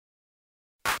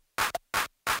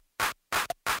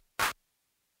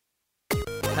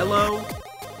Hello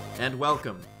and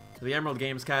welcome to the Emerald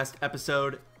Games Cast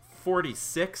episode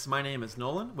 46. My name is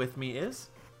Nolan. With me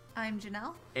is... I'm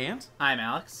Janelle. And? I'm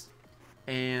Alex.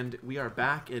 And we are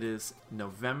back. It is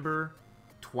November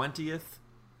 20th.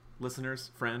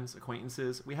 Listeners, friends,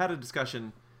 acquaintances. We had a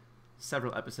discussion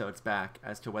several episodes back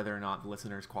as to whether or not the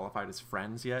listeners qualified as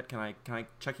friends yet. Can I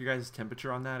check your guys'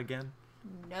 temperature on that again?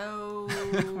 No.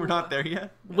 We're not there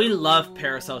yet? We love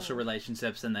parasocial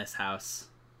relationships in this house.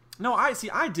 No, I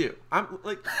do. I'm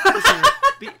like,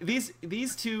 listen,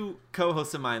 these two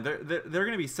co-hosts of mine, they're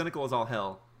going to be cynical as all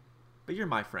hell, but you're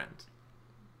my friend,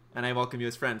 and I welcome you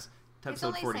as friends to He's episode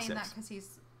only 46. saying that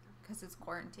because it's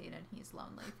quarantine and he's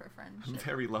lonely for friendship. I'm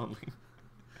very lonely.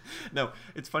 No,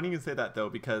 it's funny you say that though,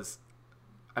 because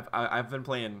I've been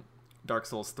playing Dark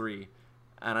Souls 3,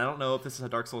 and I don't know if this is how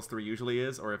Dark Souls 3 usually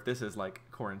is, or if this is like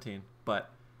quarantine,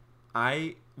 but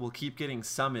I will keep getting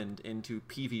summoned into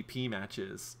PvP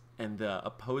matches, and the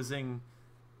opposing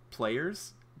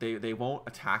players, they won't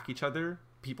attack each other.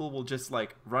 People will just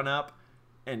like run up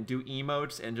and do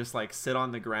emotes and just like sit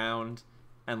on the ground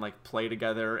and like play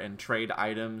together and trade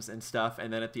items and stuff,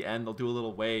 and then at the end they'll do a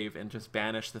little wave and just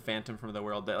banish the phantom from the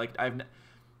world. That like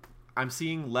I'm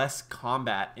seeing less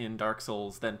combat in Dark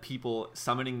Souls than people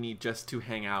summoning me just to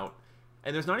hang out.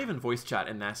 And there's not even voice chat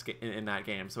in that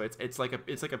game, so it's like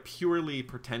a purely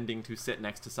pretending to sit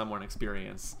next to someone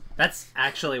experience. That's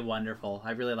actually wonderful.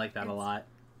 I really like that a lot.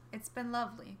 It's been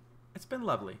lovely. It's been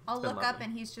lovely. I'll look up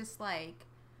and he's just like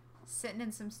sitting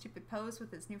in some stupid pose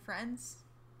with his new friends.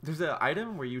 There's an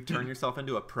item where you turn yourself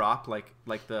into a prop, like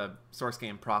the source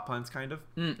game prop hunts kind of.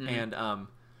 And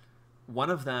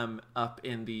one of them up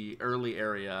in the early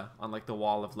area on like the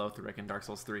wall of Lothric in Dark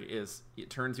Souls 3 is it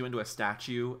turns you into a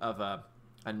statue of a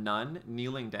nun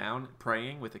kneeling down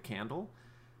praying with a candle,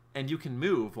 and you can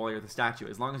move while you're the statue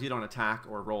as long as you don't attack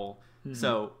or roll.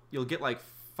 So you'll get like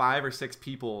 5 or 6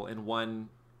 people in one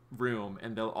room,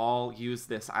 and they'll all use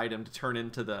this item to turn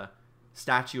into the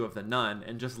statue of the nun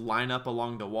and just line up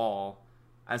along the wall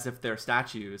as if they're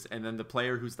statues, and then the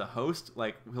player who's the host,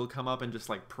 like, he'll come up and just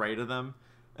like pray to them.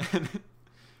 And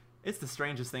it's the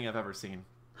strangest thing I've ever seen.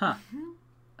 Huh.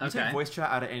 You take voice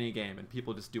chat out of any game and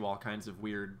people just do all kinds of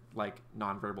weird, like,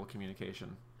 nonverbal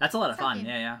communication. That's a lot of fun.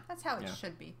 Yeah. That's how it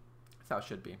should be. That's how it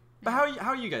should be. But how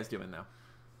are you guys doing now?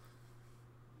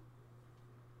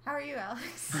 How are you,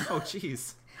 Alex? Oh,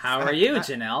 jeez. How are you,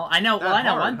 Janelle? I know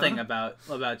one thing huh? about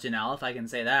Janelle, if I can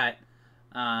say that.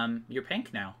 You're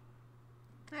pink now.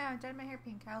 Yeah, I dyed my hair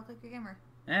pink. I look like a gamer.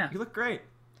 Yeah. You look great.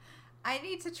 I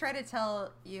need to try to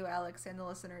tell you, Alex, and the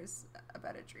listeners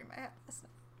about a dream I had last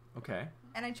night. Okay.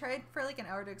 And I tried for like an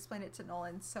hour to explain it to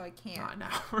Nolan, so I can't. Not an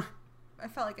hour. I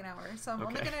felt like an hour, so I'm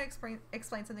only Okay. going to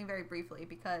explain something very briefly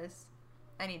because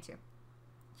I need to.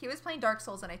 He was playing Dark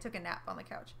Souls and I took a nap on the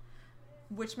couch,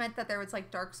 which meant that there was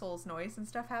like Dark Souls noise and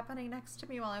stuff happening next to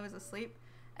me while I was asleep.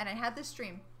 And I had this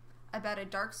dream about a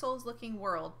Dark Souls looking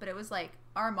world, but it was like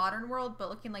our modern world but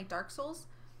looking like Dark Souls.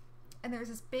 And there was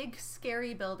this big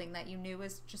scary building that you knew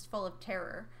was just full of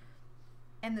terror.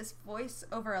 And this voice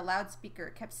over a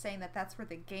loudspeaker kept saying that that's where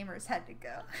the gamers had to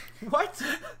go. What?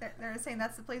 They were saying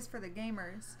that's the place for the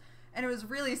gamers. And it was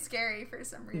really scary for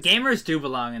some reason. Gamers do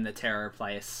belong in the terror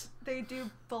place. They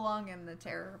do belong in the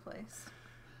terror place.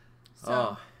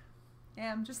 So,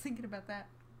 yeah, I'm just thinking about that.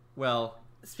 Well,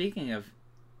 Speaking of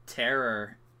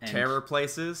terror and terror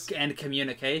places. and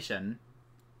communication,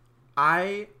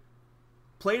 I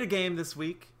played a game this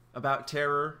week about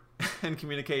terror and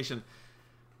communication.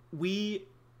 We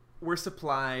were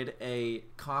supplied a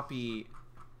copy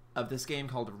of this game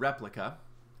called Replica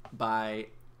by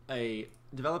a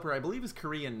developer I believe is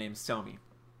Korean named Somi.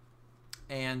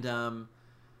 And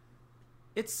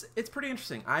it's pretty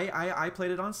interesting. I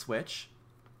played it on Switch.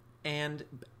 And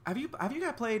have you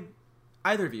guys played,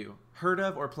 either of you, heard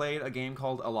of or played a game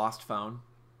called A Lost Phone?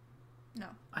 No.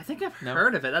 I think I've No?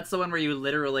 heard of it. That's the one where you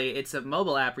literally, it's a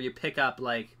mobile app where you pick up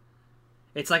like,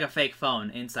 it's like a fake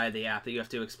phone inside the app that you have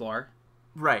to explore.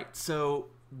 Right. So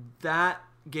that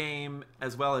game,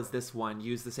 as well as this one,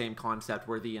 use the same concept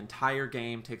where the entire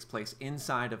game takes place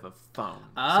inside of a phone.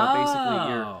 So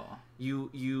basically,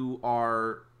 you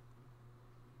are,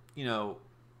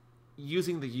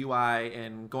 using the UI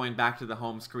and going back to the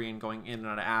home screen, going in and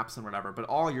out of apps and whatever. But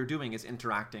all you're doing is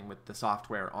interacting with the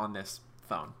software on this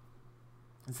phone.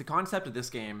 And the concept of this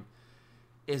game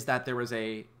is that there was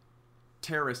a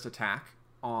terrorist attack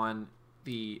on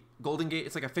the Golden Gate.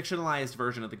 It's like a fictionalized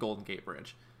version of the Golden Gate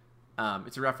Bridge.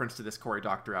 It's a reference to this Cory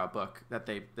Doctorow book that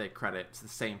they credit. It's the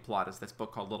same plot as this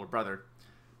book called Little Brother.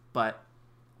 But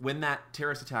when that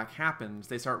terrorist attack happens,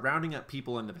 they start rounding up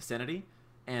people in the vicinity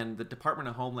and the Department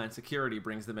of Homeland Security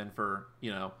brings them in for,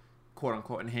 you know, quote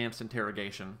unquote enhanced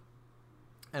interrogation.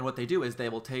 And what they do is they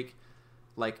will take,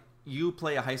 like, you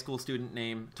play a high school student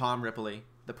named Tom Ripley.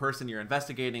 The person you're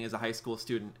investigating is a high school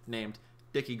student named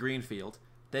Dickie Greenfield.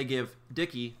 They give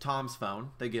Dickie Tom's phone.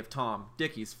 They give Tom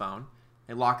Dickie's phone.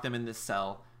 They lock them in this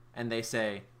cell, and they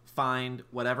say, find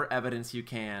whatever evidence you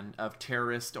can of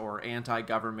terrorist or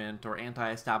anti-government or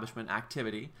anti-establishment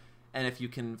activity. And if you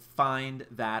can find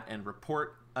that and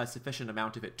report a sufficient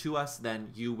amount of it to us,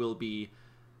 then you will be,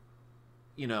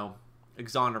 you know,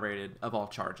 exonerated of all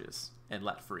charges and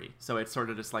let free. So it's sort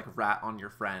of just like rat on your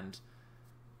friend.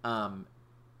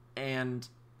 And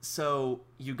so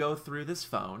you go through this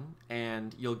phone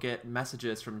and you'll get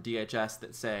messages from DHS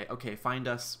that say, okay, find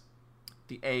us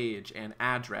the age and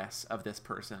address of this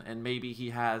person. And maybe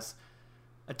he has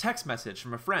a text message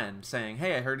from a friend saying,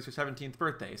 hey, I heard it's your 17th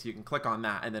birthday. So you can click on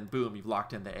that and then boom, you've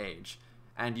locked in the age.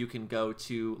 And you can go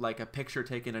to like a picture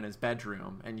taken in his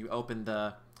bedroom and you open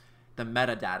the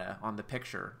metadata on the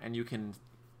picture and you can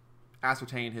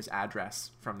ascertain his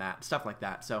address from that, stuff like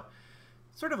that. So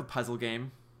sort of a puzzle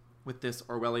game with this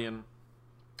Orwellian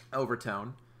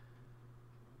overtone.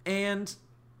 And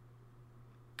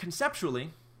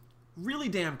conceptually, really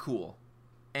damn cool.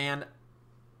 And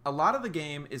a lot of the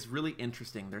game is really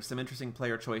interesting. There's some interesting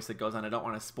player choice that goes on. I don't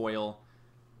want to spoil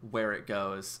where it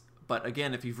goes. But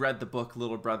again, if you've read the book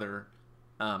Little Brother,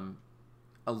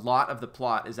 a lot of the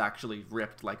plot is actually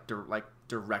ripped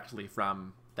directly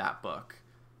from that book.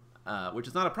 Which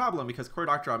is not a problem because Cory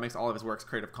Doctorow makes all of his works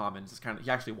Creative Commons. It's kind of,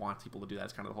 he actually wants people to do that.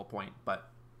 It's kind of the whole point. But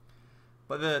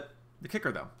the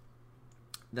kicker though,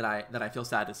 that I feel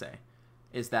sad to say,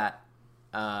 is that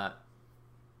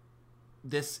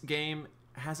this game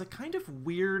has a kind of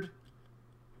weird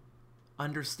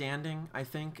understanding, I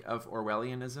think, of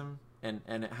Orwellianism, and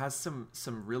it has some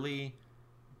really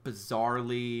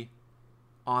bizarrely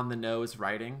on the nose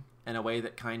writing in a way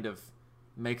that kind of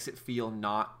makes it feel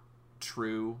not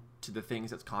true to the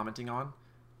things it's commenting on.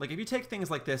 Like if you take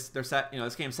things like this, they're set, you know,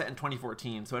 this game's set in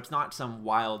 2014, so it's not some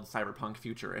wild cyberpunk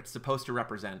future. It's supposed to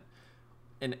represent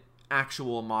an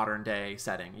actual modern day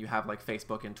setting. You have like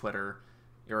Facebook and Twitter,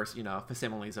 or, you know,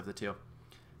 facsimiles of the two.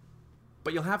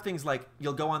 But you'll have things like,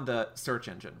 you'll go on the search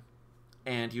engine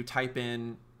and you type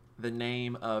in the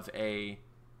name of a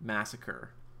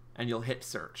massacre and you'll hit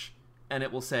search and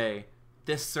it will say,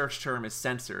 this search term is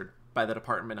censored by the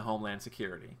Department of Homeland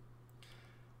Security.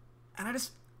 And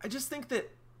I just think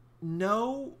that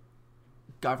no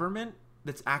government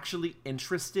that's actually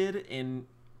interested in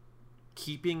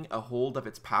keeping a hold of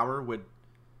its power would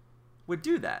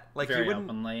do that. Like, very you wouldn't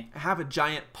openly have a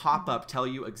giant pop-up tell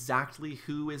you exactly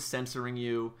who is censoring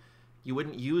you. You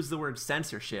wouldn't use the word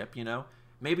censorship, you know?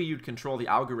 Maybe you'd control the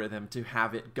algorithm to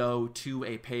have it go to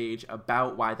a page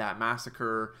about why that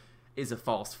massacre is a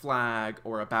false flag,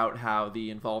 or about how the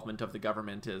involvement of the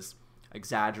government is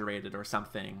exaggerated or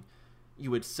something.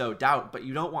 You would sow doubt, but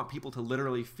you don't want people to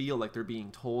literally feel like they're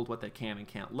being told what they can and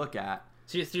can't look at.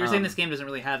 So you're saying this game doesn't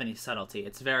really have any subtlety.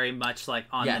 It's very much like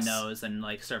on Yes. the nose and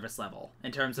like surface level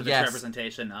in terms of its Yes.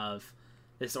 representation of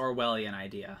this Orwellian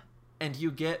idea. And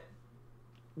you get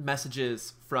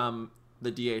messages from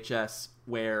the DHS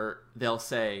where they'll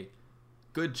say,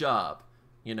 good job,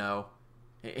 you know,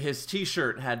 his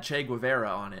t-shirt had Che Guevara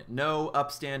on it. No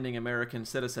upstanding American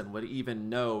citizen would even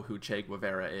know who Che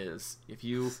Guevara is. If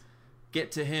you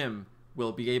get to him,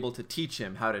 we'll be able to teach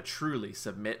him how to truly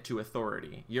submit to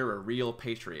authority. You're a real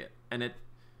patriot. And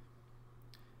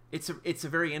it's a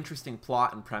very interesting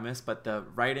plot and premise, but the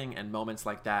writing and moments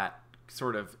like that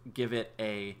sort of give it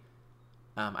a,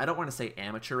 I don't want to say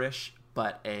amateurish,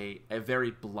 but a very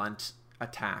blunt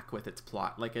attack with its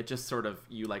plot. Like, it just sort of,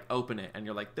 you like open it and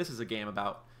you're like, this is a game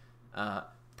about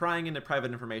prying into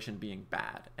private information being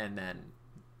bad, and then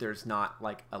there's not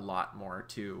like a lot more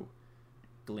to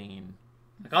glean.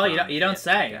 Like, oh, you don't it,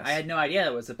 say. guess. I had no idea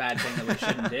it was a bad thing that we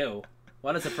shouldn't do.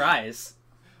 What a surprise.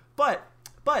 But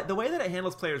the way that it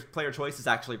handles player choice is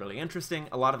actually really interesting.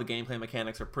 A lot of the gameplay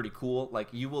mechanics are pretty cool. Like,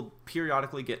 you will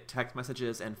periodically get text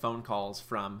messages and phone calls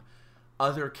from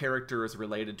other characters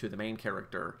related to the main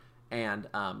character. And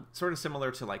sort of similar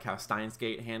to like how Steins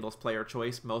Gate handles player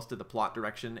choice, most of the plot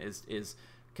direction is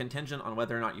contingent on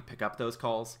whether or not you pick up those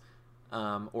calls,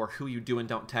 or who you do and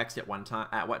don't text at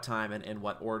what time and in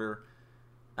what order.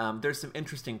 There's some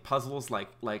interesting puzzles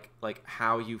like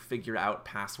how you figure out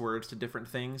passwords to different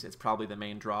things. It's probably the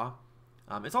main draw.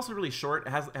 It's also really short. It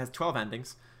has 12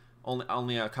 endings.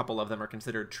 Only a couple of them are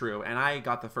considered true, and I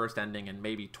got the first ending in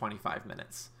maybe 25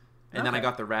 minutes. And then I Okay.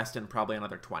 got the rest in probably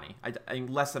another 20. In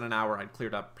less than an hour, I'd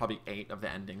cleared up probably 8 of the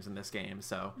endings in this game.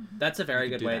 So That's a very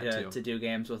You could good do way that, to do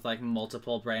games with like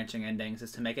multiple branching endings,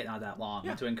 is to make it not that long,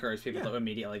 Yeah. to encourage people Yeah. to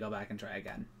immediately go back and try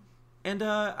again. And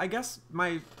I guess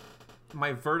my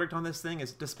verdict on this thing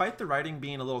is, despite the writing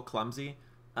being a little clumsy,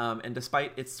 and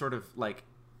despite its sort of like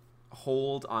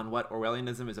hold on what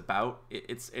Orwellianism is about,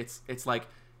 it's like,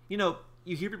 you know,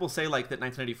 you hear people say like that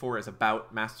 1984 is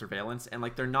about mass surveillance, and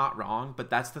like they're not wrong, but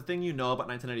that's the thing you know about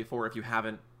 1984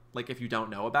 if you don't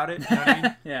know about it. You know what I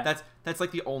mean? Yeah. That's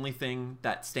like the only thing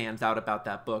that stands out about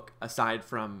that book, aside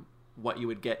from what you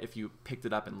would get if you picked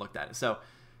it up and looked at it. So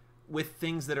with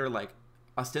things that are like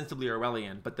ostensibly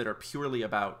Orwellian, but that are purely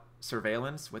about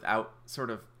surveillance without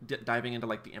sort of diving into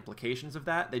like the implications of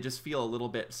that, they just feel a little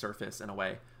bit surface in a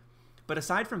way. But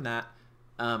aside from that,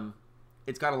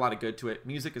 it's got a lot of good to it.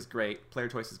 Music is great, player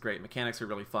choice is great, mechanics are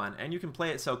really fun, and you can play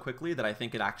it so quickly that I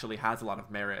think it actually has a lot of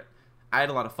merit. I had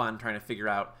a lot of fun trying to figure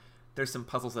out, there's some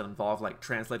puzzles that involve like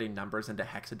translating numbers into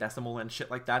hexadecimal and shit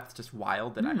like that. It's just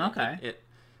wild that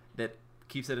that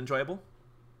keeps it enjoyable.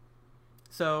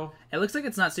 So It looks like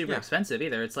it's not super Yeah. expensive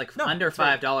either. It's like No, under it's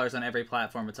right. $5 on every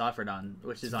platform it's offered on,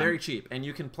 which is it's very cheap, and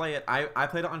you can play it. I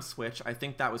played it on Switch. I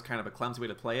think that was kind of a clumsy way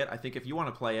to play it. I think if you want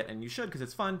to play it, and you should because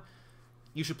it's fun,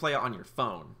 you should play it on your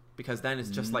phone, because then it's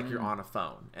just like you're on a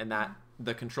phone, and that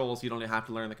the controls, you don't have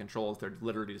to learn the controls. They're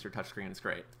literally just your touchscreen. It's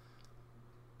great.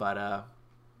 But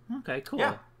Okay, cool.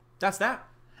 yeah, that's that.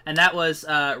 And that was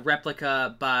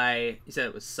Replica by, you said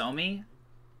it was Somi?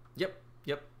 Yep.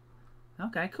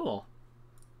 Okay, cool.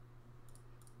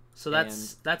 So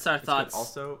that's our It's good. thoughts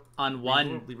Also, on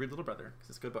one. read Little Brother, because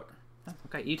it's a good book.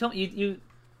 Okay, you told me you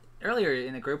earlier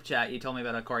in the group chat, you told me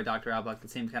about a Cory Doctorow book that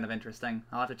seemed kind of interesting.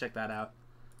 I'll have to check that out.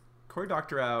 Cory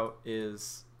Doctorow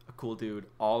is a cool dude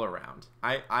all around.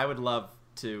 I would love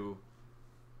to.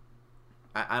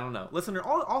 I don't know. Listener,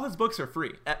 all his books are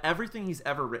free. Everything he's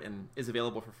ever written is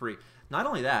available for free. Not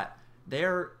only that,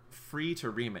 they're free to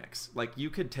remix. Like, you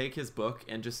could take his book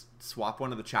and just swap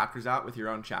one of the chapters out with your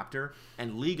own chapter,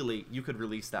 and legally you could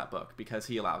release that book because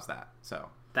he allows that. So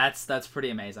That's pretty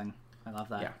amazing. I love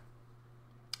that. yeah.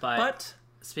 But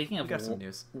speaking we of got some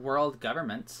news. world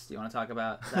governments, do you want to talk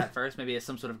about that first? Maybe it's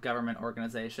some sort of government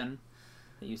organization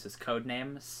that uses code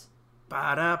names.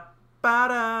 Ba-da,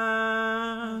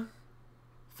 ba-da.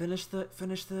 Finish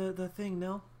the thing,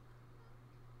 Nell.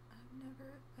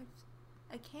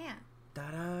 I can't.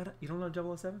 Da-da-da. You don't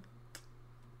know 007?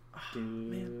 Do,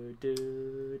 man.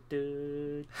 do,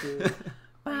 do, do.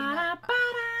 Ba-da,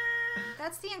 Ba-da.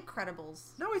 That's the Incredibles.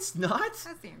 No, it's not. That's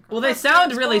the Incredibles. Well, they That's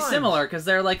sound James really Bond. similar because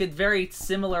they're like a very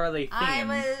similarly I themed.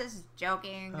 was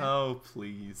joking. Oh,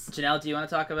 please. Janelle, do you want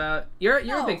to talk about? You're a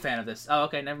No. big fan of this. Oh,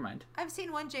 okay, never mind. I've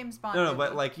seen one James Bond. No, movie.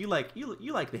 but like you like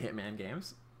the Hitman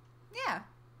games. Yeah.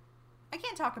 I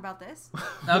can't talk about this.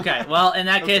 Okay, well, in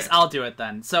that case, Okay. I'll do it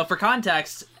then. So, for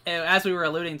context, as we were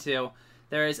alluding to,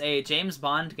 there is a James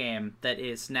Bond game that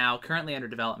is now currently under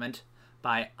development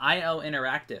by IO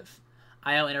Interactive.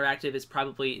 IO Interactive is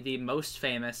probably the most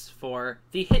famous for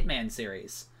the Hitman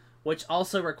series, which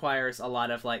also requires a lot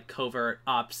of like covert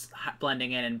ops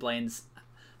blending in plain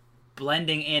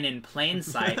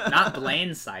sight, not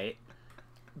Blaine sight.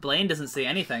 Blaine doesn't see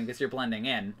anything because you're blending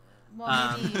in.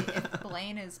 Well, maybe if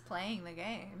Blaine is playing the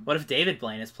game. What if David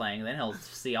Blaine is playing? Then he'll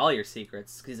see all your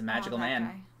secrets 'cause he's a magical that man.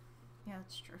 guy. Yeah,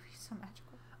 that's true. He's so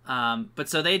magical. But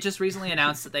so they just recently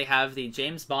announced that they have the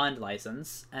James Bond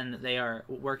license, and they are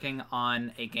working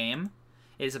on a game.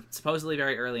 It is supposedly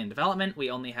very early in development. We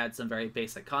only had some very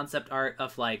basic concept art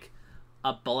of like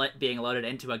a bullet being loaded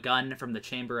into a gun from the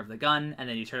chamber of the gun, and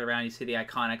then you turn around, you see the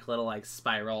iconic little like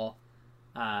spiral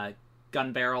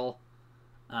gun barrel.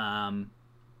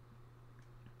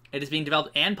 It is being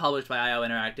developed and published by IO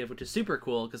Interactive, which is super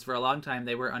cool because for a long time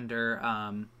they were under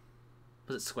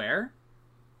was it Square?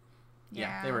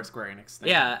 Yeah, they were a Square Enix thing.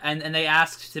 Yeah, and they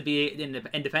asked to be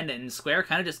independent, and Square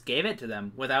kind of just gave it to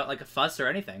them without like a fuss or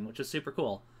anything, which was super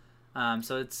cool.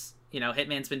 So it's,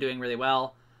 Hitman's been doing really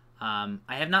well. I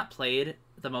have not played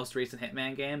the most recent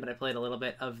Hitman game, but I played a little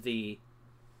bit of the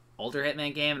older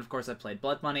Hitman game, and of course I played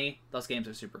Blood Money. Those games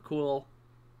are super cool.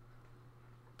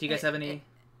 Do you guys have any?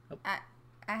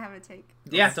 I have a take.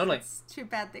 Yeah, totally. It's too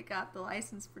bad they got the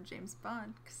license for James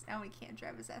Bond, because now we can't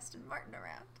drive his Aston Martin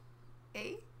around.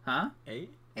 Eh? Huh?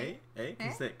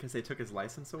 Because they took his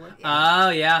license away. Oh,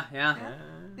 yeah. Yeah,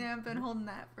 I've been holding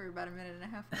that for about a minute and a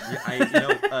half.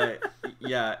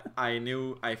 I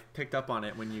knew. I picked up on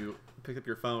it when you picked up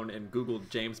your phone and Googled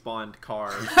James Bond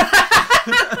cars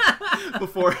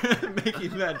before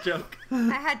making that joke.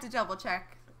 I had to double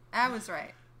check. I was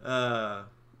right. Uh,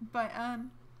 But,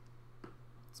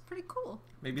 it's pretty cool.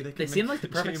 Maybe they They could seem make like the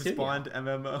a perfect James studio. Bond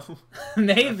MMO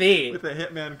Maybe. with a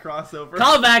Hitman crossover.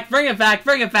 Call it back. Bring it back.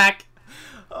 Bring it back.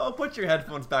 Oh, put your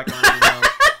headphones back on. Now.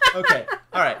 Okay,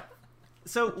 all right.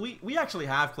 So we actually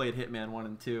have played Hitman 1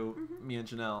 and 2, me and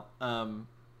Janelle.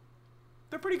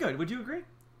 They're pretty good. Would you agree?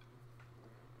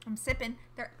 I'm sipping.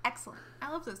 They're excellent.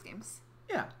 I love those games.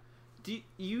 Yeah. Do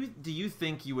you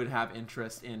think you would have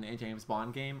interest in a James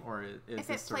Bond game, or is If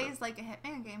this it sort plays of... like a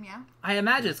Hitman game, yeah. I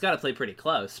imagine it's got to play pretty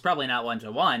close. Probably not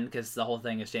 1-to-1 because the whole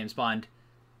thing is James Bond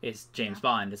is James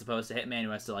Bond as opposed to Hitman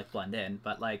who has to like blend in.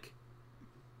 But like,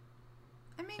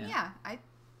 I mean, Yeah. yeah.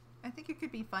 I think it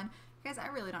could be fun. Guys, I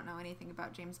really don't know anything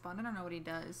about James Bond. I don't know what he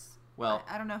does. Well,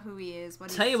 I don't know who he is.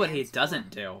 tell you what he stands for. doesn't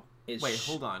do is wait,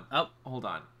 hold on. Oh, Hold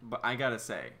on. But I gotta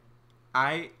say,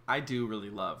 I do really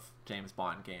love James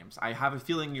Bond games. I have a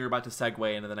feeling you're about to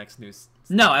segue into the next news.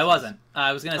 no, I wasn't.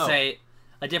 I was gonna Oh. say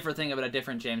a different thing about a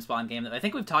different James Bond game that I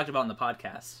think we've talked about in the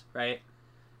podcast, right?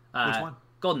 Which one?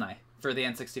 GoldenEye for the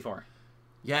N64.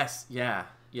 Yes, yeah.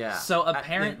 So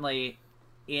apparently,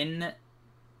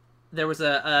 there was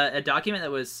a document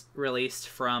that was released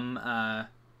from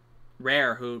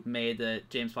Rare, who made the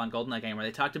James Bond GoldenEye game, where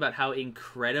they talked about how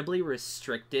incredibly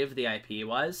restrictive the IP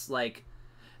was. Like,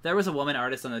 there was a woman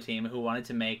artist on the team who wanted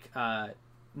to make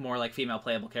more like female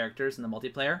playable characters in the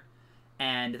multiplayer,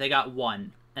 and they got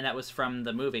one, and that was from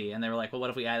the movie. And they were like, well, what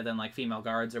if we added in like female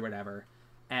guards or whatever?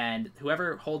 And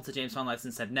whoever holds the James Bond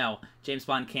license said, no, James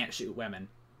Bond can't shoot women.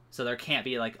 So there can't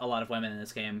be like a lot of women in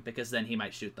this game because then he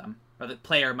might shoot them, or the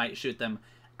player might shoot them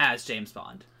as James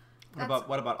Bond.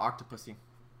 What about Octopussy?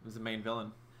 Who's the main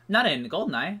villain? Not in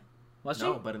GoldenEye, was she?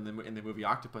 No, but in the movie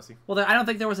Octopussy. Well, I don't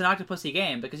think there was an Octopussy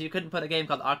game because you couldn't put a game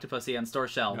called Octopussy on store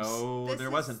shelves. No, This there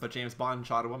is- wasn't. But James Bond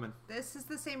shot a woman. This is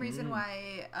the same reason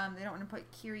why they don't want to put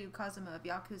Kiryu Kazuma of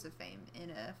Yakuza fame in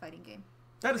a fighting game.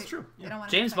 That is They- true. They Yeah. don't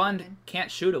want James to Bond women.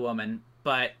 can't shoot a woman,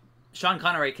 but Sean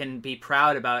Connery can be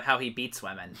proud about how he beats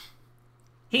women.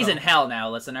 He's in hell now,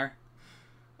 listener.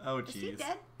 Oh Is he jeez.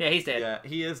 dead? Yeah, he's dead. Yeah,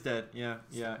 he is dead. Yeah.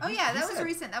 Oh He- yeah, he that was said-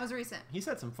 recent. That was recent. He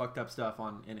said some fucked up stuff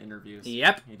in interviews.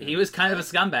 Yep, did. he was kind of a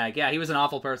scumbag. Yeah, he was an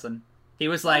awful person. He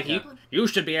was like, Yeah. you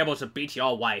should be able to beat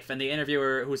your wife. And the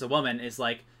interviewer, who's a woman, is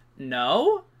like,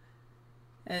 no?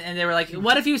 And they were like,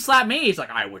 what if you slap me? He's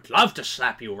like, I would love to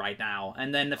slap you right now.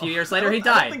 And then a few years later, he I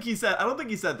don't died. think he said. I don't think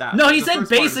he said that. No, he The said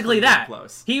first part is basically pretty that.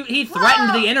 Close. He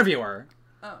threatened Whoa! the interviewer.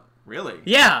 Oh. Really?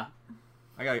 Yeah.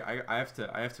 I have to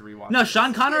rewatch. No, this.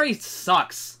 Sean Connery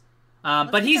sucks.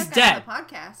 Let's But get he's that guy dead. on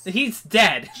the podcast. He's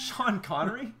dead. Sean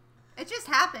Connery. It just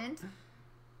happened.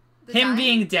 The Him dying-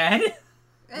 being dead? It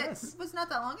Yes. was not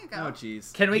that long ago. Oh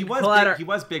jeez. Can we he was pull out big, our- He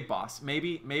was Big Boss.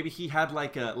 Maybe he had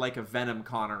like a Venom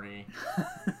Connery.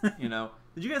 You know?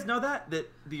 Did you guys know that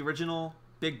the original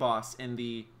Big Boss in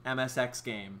the MSX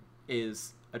game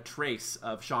is a trace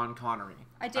of Sean Connery?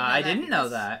 I did. Know I that didn't know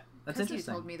because- that. That's because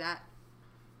interesting. You told me that.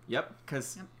 Yep,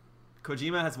 because Yep.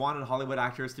 Kojima has wanted Hollywood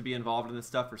actors to be involved in this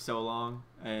stuff for so long,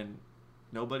 and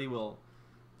nobody will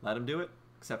let him do it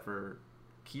except for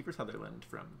Kiefer Sutherland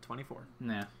from 24.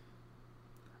 Yeah.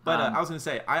 But I was gonna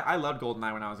say, I loved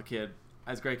GoldenEye when I was a kid. It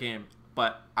was a great game,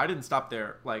 but I didn't stop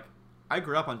there. Like, I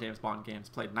grew up on James Bond games.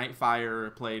 Played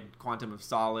Nightfire, played Quantum of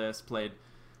Solace, played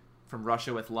From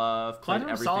Russia with Love, played Quantum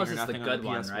of Everything Solace or is the Nothing good on the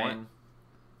one, PS1. right?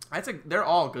 I'd say they're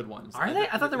all good ones. Are they?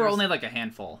 I thought there were There's- only like a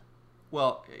handful.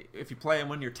 Well, if you play them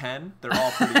when you're 10, they're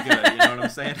all pretty good. You know what I'm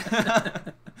saying?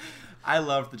 I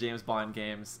love the James Bond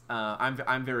games.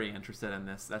 I'm very interested in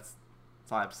this. That's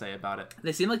all I have to say about it.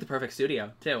 They seem like the perfect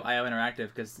studio too, IO Interactive,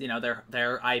 because you know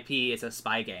their IP is a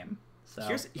spy game. So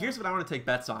Here's what I want to take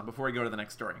bets on before we go to the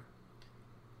next story.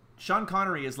 Sean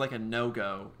Connery is like a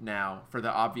no-go now for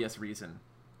the obvious reason.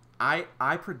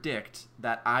 I predict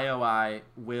that IOI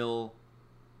will,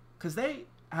 because they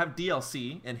have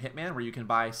DLC in Hitman where you can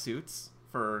buy suits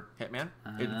for Hitman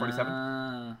Agent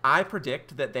 47. I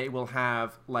predict that they will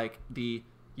have like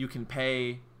you can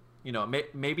pay, you know,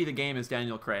 maybe the game is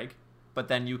Daniel Craig, but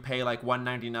then you pay like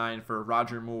 $1.99 for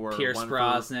Roger Moore, Pierce one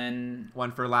Brosnan.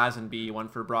 one for Lazenby, one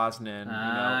for Brosnan. You know,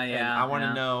 and yeah, I want to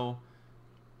yeah. know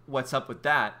what's up with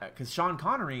that because Sean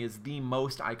Connery is the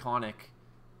most iconic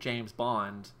James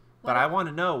Bond, but I want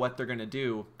to know what they're gonna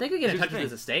do. They could get in Here's touch the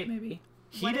with his thing. estate, maybe.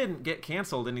 He didn't get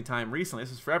canceled anytime recently.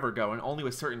 This was forever ago, and only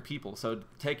with certain people. So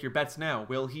take your bets now.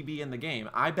 Will he be in the game?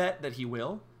 I bet that he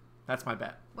will. That's my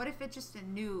bet. What if it's just a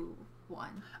new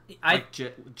one? Like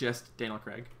just Daniel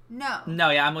Craig. No. No,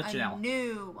 yeah, I'm with A Janelle.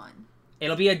 new one.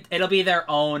 It'll be their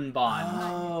own Bond,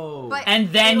 Oh. But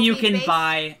and then it'll you be can based-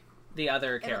 buy the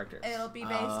other characters. It'll be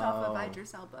based off of Oh.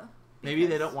 Idris Elba. Maybe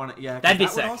they because- don't want to. Yeah, 'cause That'd be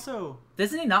that sick. Would also,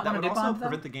 Doesn't he not that want would to do also Bond though?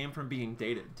 prevent the game from being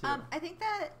dated too. I think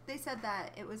that they said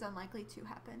that it was unlikely to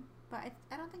happen. But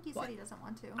I don't think he said he doesn't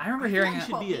want to. I remember I hearing think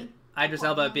he should be it. Idris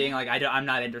Elba being like, I'm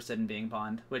not interested in being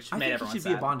Bond, which I made think he everyone should sad.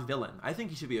 be a Bond villain. I think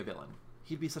he should be a villain.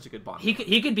 He'd be such a good Bond.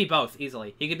 He could be both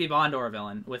easily. He could be Bond or a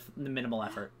villain with minimal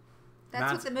effort.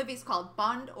 That's what the movie's called,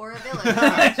 Bond or a Villain.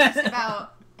 It's just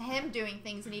about him doing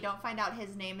things, and you don't find out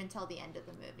his name until the end of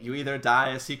the movie. You either die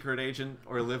a secret agent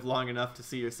or live long enough to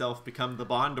see yourself become the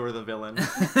Bond or the villain.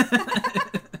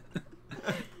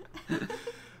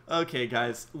 Okay,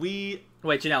 guys, wait,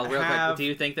 Janelle, real quick. Do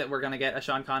you think that we're gonna get a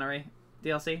Sean Connery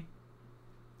DLC?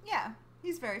 Yeah,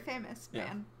 he's very famous,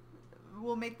 man.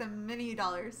 We'll make them many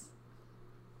dollars.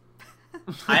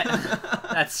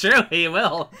 That's true. He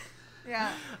will.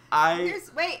 Yeah. Here's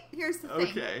the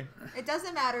thing. Okay. It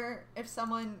doesn't matter if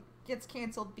someone gets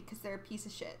canceled because they're a piece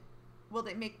of shit. Will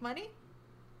they make money?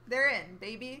 They're in,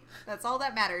 baby. That's all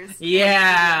that matters.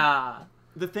 Yeah.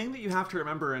 The thing that you have to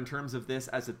remember in terms of this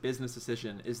as a business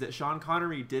decision is that Sean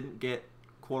Connery didn't get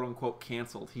quote-unquote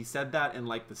canceled. He said that in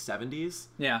like the 70s.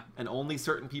 Yeah. And only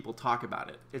certain people talk about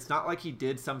it. It's not like he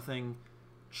did something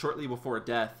shortly before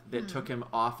death that took him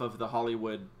off of the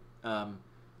Hollywood...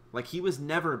 like, he was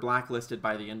never blacklisted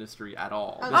by the industry at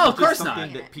all. Oh, This was of course just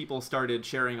something not. that people started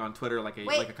sharing on Twitter like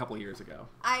a couple years ago.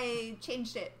 I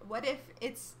changed it. What if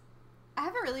it's... I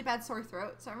have a really bad sore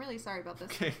throat, so I'm really sorry about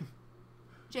this. Okay.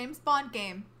 James Bond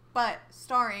game, but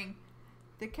starring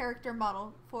the character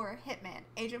model for Hitman,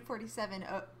 Agent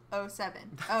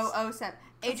 4707. 007.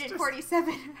 Agent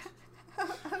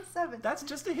 4707. That's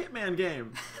just a Hitman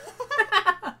game.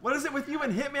 What is it with you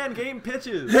and Hitman game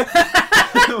pitches?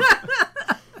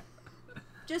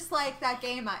 Just like that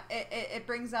game, it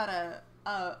brings out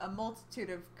a multitude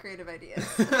of creative ideas.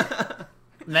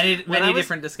 Many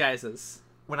different disguises.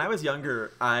 When I was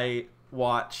younger, I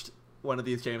watched one of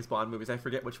these James Bond movies. I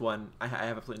forget which one. I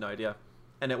have absolutely no idea.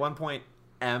 And at one point,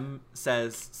 M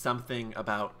says something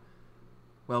about,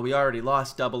 well, we already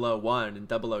lost 001 and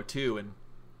 002,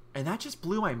 and that just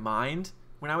blew my mind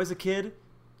when I was a kid.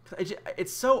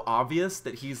 It's so obvious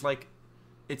that he's like,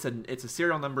 it's a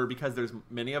serial number because there's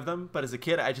many of them, but as a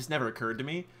kid, it just never occurred to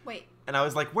me. Wait. And I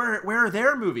was like, where are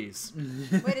their movies?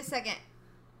 Wait a second.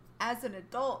 As an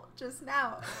adult, just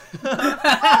now.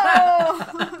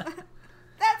 Oh!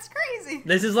 That's crazy.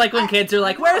 This is like when kids are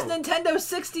like, "Where's Nintendo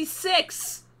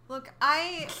 66?" Look,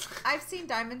 I've seen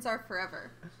Diamonds Are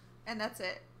Forever, and that's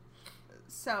it.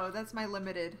 So that's my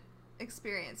limited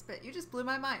experience. But you just blew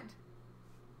my mind.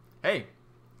 Hey,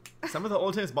 some of the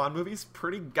old James Bond movies,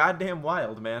 pretty goddamn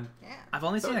wild, man. Yeah. I've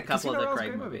only seen a couple Casino of the Royale's a Craig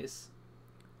great movie. movies.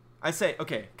 I say,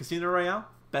 okay, Casino Royale,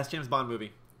 best James Bond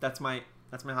movie. That's my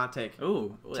hot take.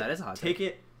 Ooh, that is a hot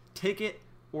take. Take it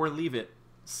or leave it,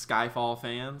 Skyfall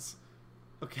fans.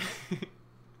 Okay.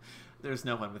 There's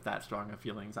no one with that strong of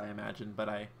feelings, I imagine, but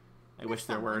I wish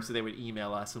there were, so they would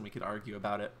email us and we could argue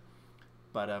about it.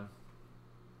 But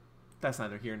that's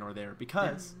neither here nor there,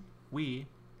 because we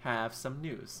have some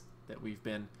news that we've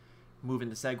been moving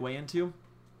to segue into.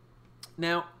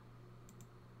 Now,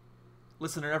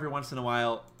 listener, every once in a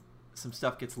while, some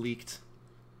stuff gets leaked,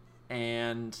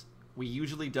 and we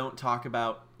usually don't talk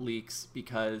about leaks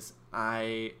because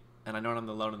I know I'm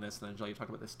alone in this, and Angela, you talk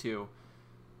about this too,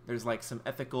 there's like some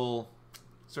ethical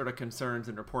sort of concerns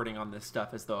in reporting on this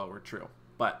stuff as though it were true.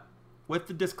 But with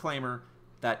the disclaimer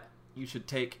that you should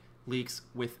take leaks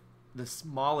with the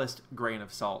smallest grain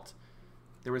of salt,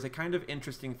 there was a kind of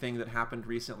interesting thing that happened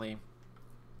recently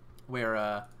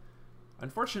where,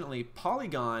 unfortunately,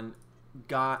 Polygon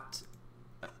got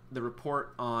the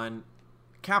report on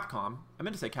Capcom, I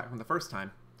meant to say Capcom the first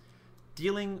time,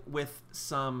 dealing with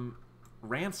some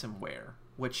ransomware,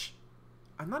 which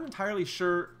I'm not entirely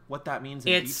sure what that means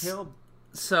in detail,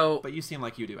 but you seem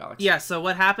like you do, Alex. Yeah, so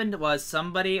what happened was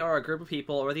somebody or a group of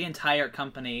people or the entire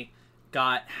company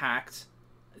got hacked.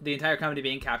 The entire company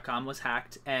being Capcom was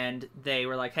hacked, and they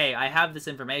were like, hey, I have this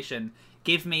information.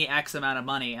 Give me X amount of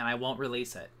money, and I won't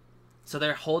release it. So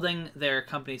they're holding their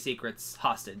company secrets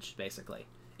hostage, basically.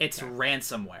 It's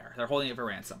ransomware. They're holding it for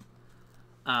ransom.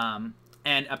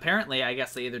 And apparently, I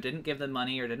guess they either didn't give them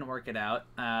money or didn't work it out.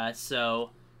 So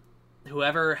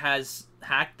whoever has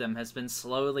hacked them has been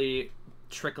slowly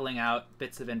trickling out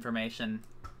bits of information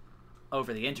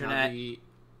over the internet. Now, the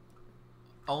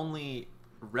only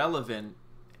relevant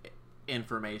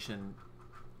information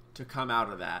to come out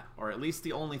of that, or at least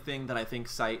the only thing that I think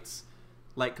sites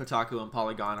like Kotaku and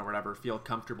Polygon or whatever feel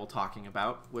comfortable talking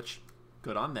about, which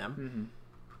good on them,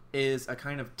 is a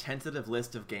kind of tentative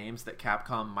list of games that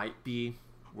Capcom might be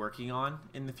working on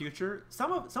in the future.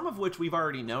 Some of which we've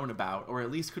already known about, or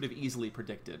at least could have easily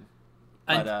predicted.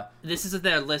 But this is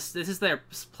their list. This is their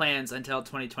plans until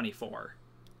 2024.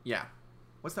 Yeah.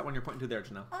 What's that one you're pointing to there,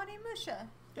 Janelle? Onimusha.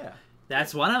 Yeah.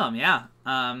 That's one of them, yeah.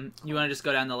 You want to just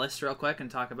go down the list real quick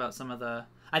and talk about some of the...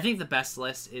 I think the best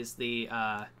list is the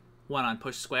one on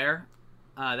Push Square.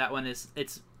 That one is...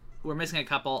 We're missing a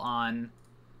couple on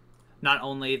not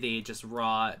only the just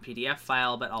raw PDF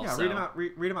file, but also... Yeah,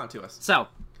 read them out to us. So,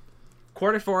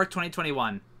 Q4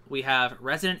 2021, we have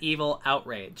Resident Evil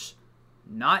Outrage.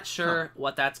 Not sure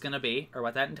what that's going to be, or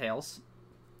what that entails.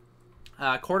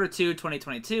 Q2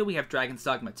 2022, we have Dragon's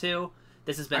Dogma 2.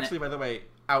 This has been... Actually, by the way,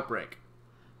 Outbreak.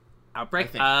 Outbreak?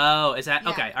 Oh, is that... Yeah.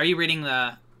 Okay, are you reading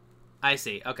the... I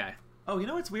see, okay. Oh, you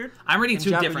know what's weird? I'm reading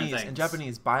two Japanese, different things. In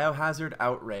Japanese, Biohazard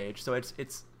Outrage. So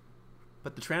it's...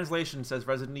 But the translation says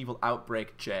Resident Evil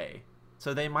Outbreak J.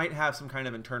 So they might have some kind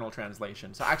of internal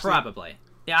translation. So actually... Probably.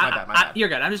 Yeah, my bad. You're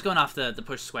good. I'm just going off the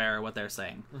Push Square, what they're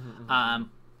saying.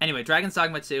 Anyway, Dragon's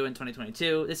Dogma 2 in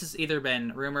 2022. This has either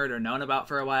been rumored or known about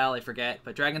for a while. I forget.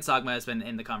 But Dragon's Dogma has been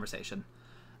in the conversation.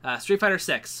 Street Fighter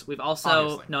 6. We've also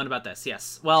Obviously. known about this.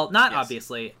 Yes. Well, not Yes.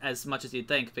 obviously as much as you'd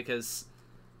think, because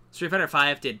Street Fighter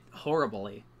 5 did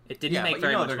horribly. It didn't make but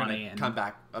very you know much they're money. gonna come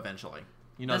back eventually.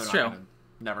 You know That's they're not true. gonna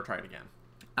never try it again.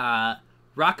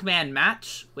 Rockman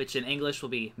Match, which in English will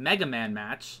be Mega Man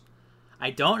Match. I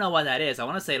don't know what that is. I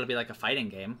want to say it'll be like a fighting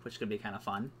game, which could be kind of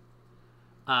fun.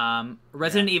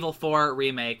 Resident Evil 4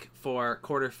 remake for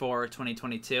Q4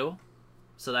 2022.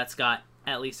 So that's got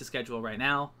at least a schedule right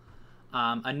now.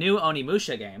 A new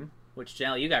Onimusha game, which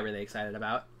Janelle, you got really excited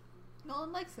about.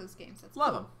 Nolan likes those games. That's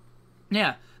Love cool.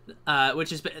 them. Yeah.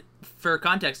 Which is, for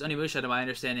context, Onimusha, to my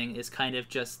understanding, is kind of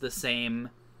just the same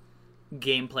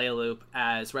gameplay loop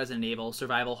as Resident Evil,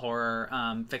 survival horror,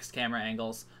 fixed camera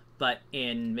angles, but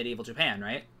in medieval Japan,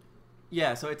 right?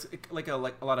 Yeah, so it's like a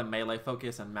lot of melee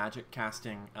focus and magic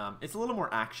casting. It's a little more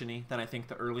actiony than I think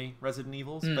the early Resident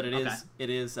Evils, but it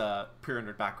is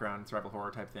pre-rendered background survival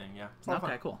horror type thing. Yeah, it's a lot of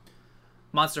Okay, fun. cool.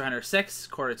 Monster Hunter 6,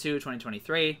 Q2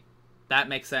 2023. That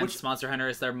makes sense. Which- Monster Hunter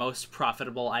is their most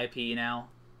profitable IP now.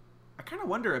 I kind of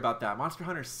wonder about that Monster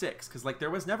Hunter 6 because like there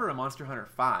was never a Monster Hunter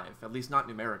 5, at least not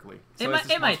numerically. So It is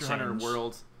this might Monster change. Hunter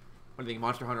World? What do you think?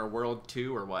 Monster Hunter World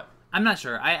 2 or what? I'm not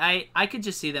sure. I could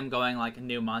just see them going like a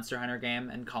new Monster Hunter game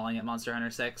and calling it Monster Hunter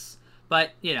 6.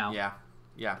 But, you know.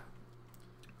 Yeah.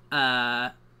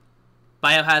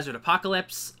 Biohazard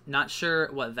Apocalypse. Not sure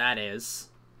what that is.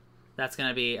 That's going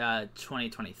to be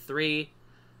 2023.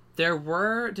 There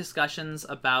were discussions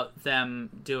about them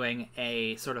doing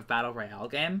a sort of battle royale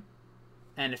game.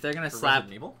 And if they're going to For slap...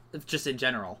 Resident Evil? Just in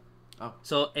general. Oh.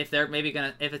 So if they're maybe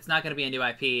gonna, if it's not gonna be a new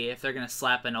IP, if they're gonna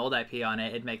slap an old IP on it,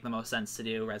 it'd make the most sense to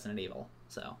do Resident Evil.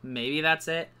 So maybe that's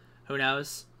it. Who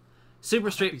knows? Super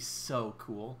That'd Street, be so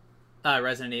cool.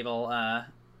 Resident Evil. A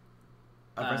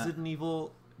Resident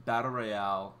Evil battle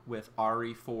royale with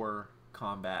RE4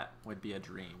 combat would be a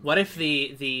dream. What if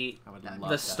the I would the love the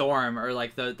that. storm or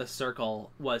like the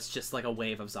circle was just like a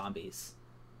wave of zombies?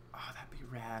 Oh, that'd be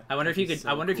rad. I wonder if That'd you be could. so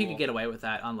I wonder if you cool. could get away with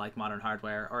that on like modern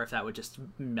hardware, or if that would just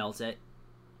melt it.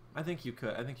 I think you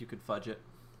could. I think you could fudge it.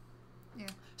 Yeah.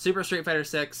 Super Street Fighter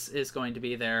 6 is going to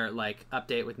be their like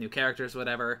update with new characters,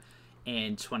 whatever,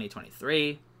 in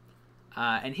 2023.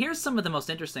 And here's some of the most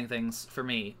interesting things for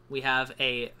me. We have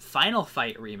a Final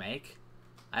Fight remake.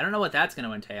 I don't know what that's going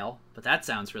to entail, but that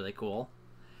sounds really cool.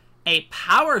 A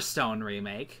Power Stone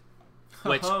remake,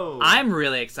 which Oh. I'm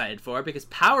really excited for because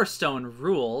Power Stone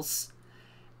rules.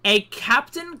 A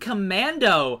Captain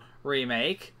Commando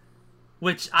remake,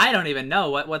 which I don't even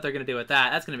know what they're going to do with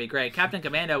that. That's going to be great. Captain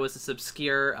Commando was this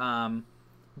obscure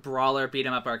brawler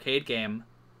beat-em-up arcade game.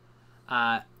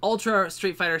 Ultra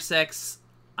Street Fighter 6,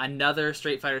 another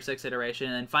Street Fighter 6 iteration,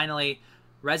 and then finally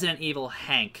Resident Evil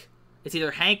Hank. It's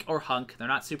either Hank or Hunk. They're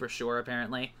not super sure,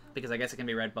 apparently, because I guess it can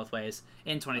be read both ways,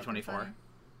 in 2024.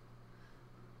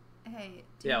 Hey,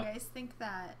 do Yo. you guys think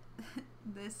that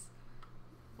this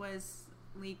was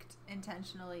leaked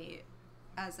intentionally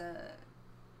as a...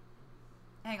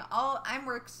 Hang on, I'm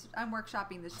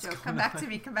workshopping this joke. Come back to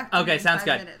me. Come back to me. Okay, in sounds 5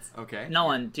 good. minutes. Okay.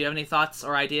 Nolan, do you have any thoughts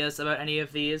or ideas about any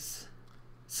of these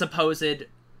supposed,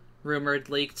 rumored,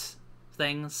 leaked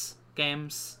things,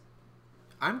 games?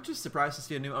 I'm just surprised to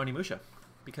see a new Onimusha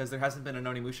because there hasn't been an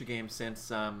Onimusha game since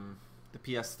the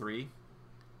PS3. And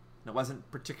it wasn't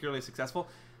particularly successful.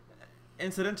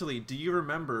 Incidentally, do you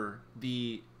remember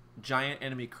the giant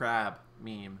enemy crab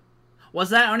meme?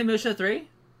 Was that Onimusha 3?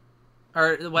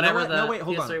 Or whatever No, wait,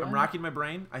 hold on. PS3 I'm one? racking my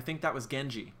brain. I think that was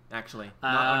Genji, actually.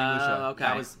 Not Onimusha.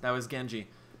 Okay. That was Genji.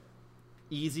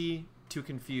 Easy to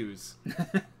confuse.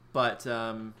 But,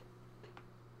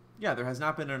 yeah, there has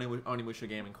not been an Onimusha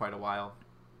game in quite a while.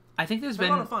 I think there's It's been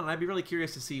been... a lot of fun, and I'd be really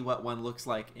curious to see what one looks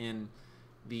like in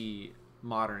the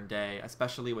modern day,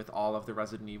 especially with all of the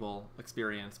Resident Evil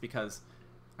experience, because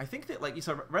I think that, like you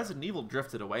said, Resident Evil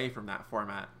drifted away from that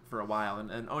format for a while, and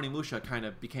Onimusha kind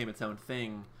of became its own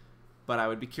thing. But I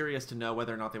would be curious to know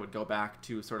whether or not they would go back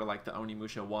to sort of like the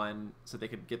Onimusha 1 so they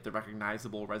could get the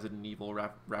recognizable Resident Evil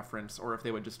reference, or if they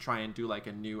would just try and do like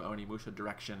a new Onimusha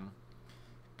direction,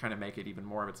 kind of make it even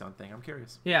more of its own thing. I'm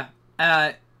curious. Yeah.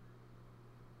 I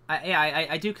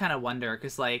do kind of wonder,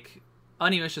 because like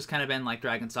Onimusha's kind of been like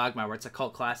Dragon's Dogma, where it's a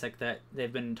cult classic that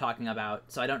they've been talking about.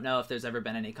 So I don't know if there's ever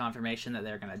been any confirmation that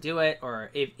they're going to do it,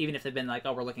 or even if they've been like,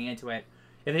 oh, we're looking into it.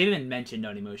 If they've even mentioned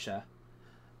Onimusha.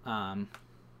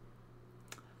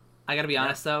 I gotta be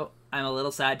honest though, I'm a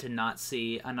little sad to not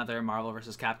see another Marvel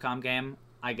vs. Capcom game.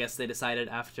 I guess they decided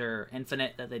after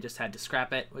Infinite that they just had to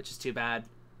scrap it, which is too bad.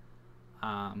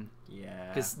 Yeah.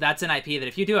 Because that's an IP that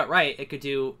if you do it right, it could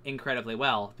do incredibly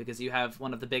well, because you have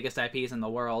one of the biggest IPs in the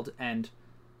world and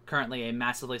currently a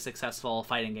massively successful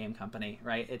fighting game company,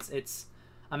 right? It's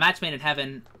a match made in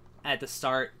heaven at the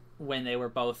start when they were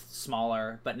both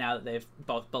smaller, but now that they've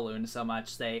both ballooned so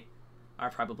much, they are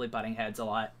probably butting heads a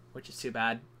lot, which is too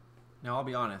bad. Now, I'll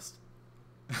be honest.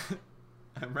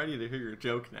 I'm ready to hear your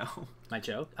joke now. My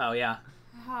joke? Oh, yeah.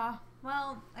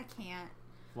 Well, I can't.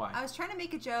 Why? I was trying to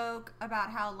make a joke about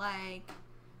how, like,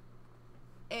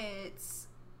 it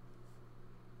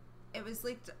was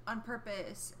leaked on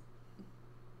purpose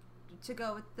to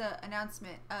go with the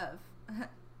announcement of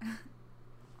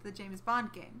the James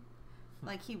Bond game.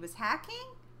 Like, he was hacking?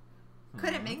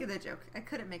 Couldn't make the joke. I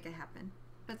couldn't make it happen.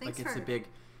 But thanks like, for...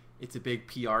 It's a big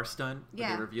PR stunt.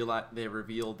 Yeah. They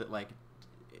revealed that, like,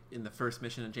 in the first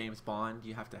mission of James Bond,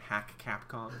 you have to hack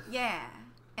Capcom. Yeah.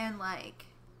 And, like...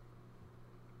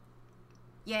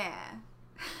 Yeah.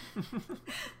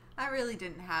 I really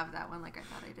didn't have that one like I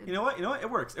thought I did. You know what?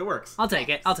 It works. I'll take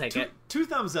it. Two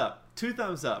thumbs up.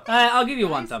 I'll give you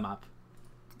one thumb up.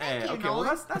 Hey, you, okay, Nolan.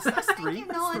 well, that's three. you,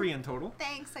 That's Nolan. 3 in total.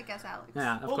 Thanks, I guess, Alex.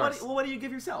 Yeah, of Well, course. what do you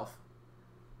give yourself?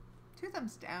 2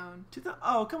 thumbs down.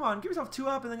 Oh, come on. Give yourself 2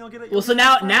 up, and then you'll get it. Well, so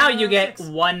now you get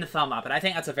 1 thumb up, and I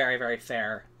think that's a very, very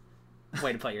fair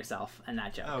way to put yourself in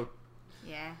that joke. Oh,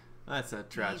 Yeah. that's a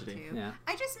tragedy. Me too. Yeah.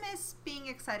 I just miss being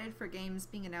excited for games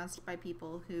being announced by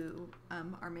people who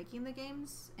are making the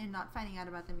games and not finding out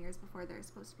about them years before they're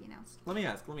supposed to be announced. Let me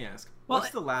ask. Well,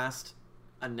 What's the last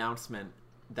announcement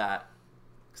that...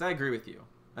 Because I agree with you.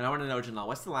 And I want to know, Janelle,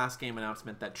 what's the last game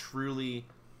announcement that truly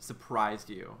surprised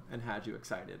you and had you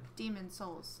excited? Demon's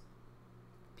Souls.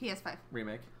 PS5.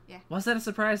 Remake? Was that a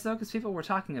surprise, though? Because people were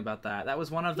talking about that. That was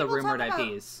one of the People rumored talk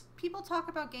about- IPs. People talk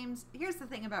about games. Here's the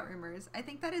thing about rumors. I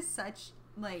think that is such,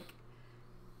 like...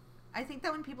 I think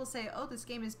that when people say, oh, this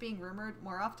game is being rumored,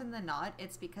 more often than not,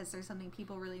 it's because there's something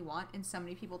people really want and so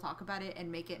many people talk about it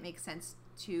and make it make sense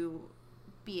to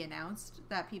be announced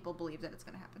that people believe that it's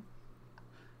going to happen.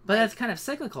 But that's kind of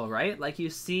cyclical, right? Like, you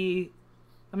see...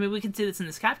 I mean, we can see this in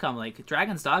this Capcom. Like,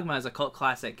 Dragon's Dogma is a cult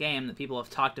classic game that people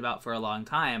have talked about for a long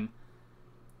time.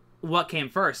 What came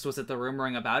first? Was it the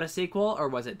rumoring about a sequel, or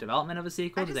was it development of a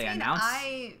sequel? Did they announce?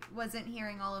 I wasn't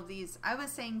hearing all of these. I was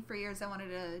saying for years I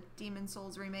wanted a Demon's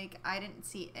Souls remake. I didn't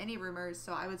see any rumors,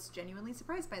 so I was genuinely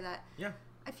surprised by that. Yeah.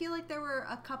 I feel like there were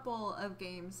a couple of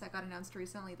games that got announced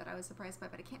recently that I was surprised by,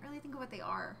 but I can't really think of what they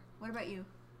are. What about you?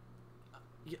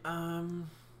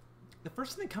 The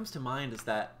first thing that comes to mind is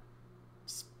that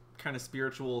kind of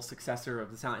spiritual successor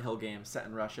of the Silent Hill games set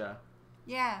in Russia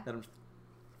Yeah. that I'm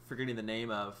forgetting the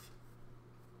name of.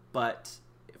 But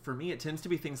for me, it tends to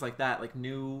be things like that, like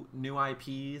new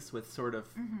IPs with sort of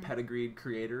pedigreed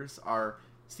creators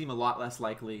seem a lot less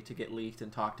likely to get leaked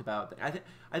and talked about. I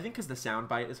think because the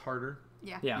soundbite is harder.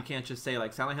 Yeah. Yeah. You can't just say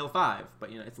like Silent Hill 5, but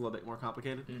it's a little bit more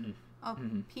complicated. Mm-hmm. Oh,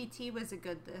 PT was a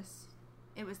good this.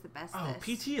 It was the best Oh,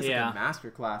 this. PT is a good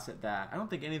masterclass at that. I don't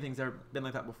think anything's ever been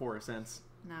like that before or since.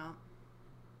 No.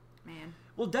 Man.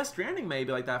 Well, Death Stranding may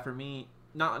be like that for me.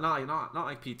 Not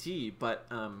like PT, but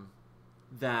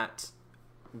that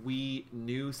we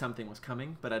knew something was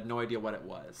coming, but had no idea what it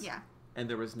was. Yeah. And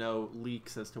there was no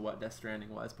leaks as to what Death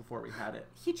Stranding was before we had it.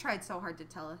 He tried so hard to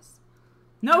tell us.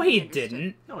 No, he Understood.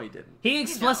 didn't. No, he didn't. He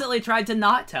explicitly tried to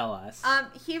not tell us.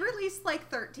 He released like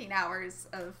 13 hours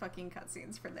of fucking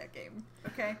cutscenes for that game.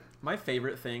 Okay. My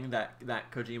favorite thing that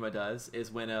Kojima does is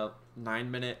when a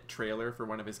 9-minute trailer for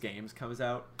one of his games comes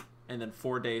out, and then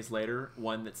 4 days later,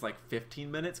 one that's like 15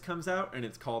 minutes comes out, and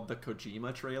it's called the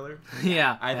Kojima trailer.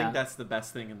 Yeah. I think that's the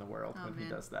best thing in the world when he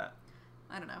man. does that.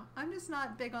 I don't know. I'm just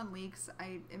not big on leaks.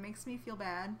 It makes me feel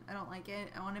bad. I don't like it.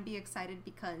 I want to be excited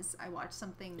because I watched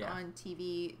something on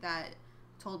TV that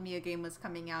told me a game was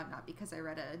coming out, not because I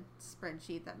read a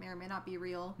spreadsheet that may or may not be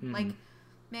real. Like,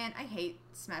 man, I hate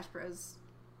Smash Bros.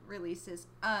 Releases.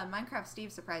 Minecraft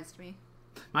Steve surprised me.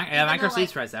 Minecraft though, Steve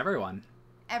surprised everyone.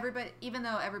 everybody, even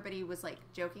though everybody was like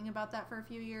joking about that for a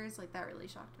few years, like that really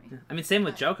shocked me. I mean, same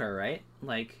with But- Joker, right?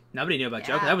 Like, nobody knew about Yeah.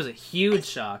 Joker. That was a huge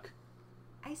shock.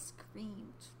 I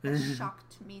screamed. That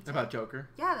shocked me too. About Joker.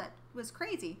 Yeah, that was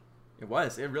crazy. It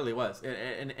was. It really was.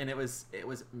 And it was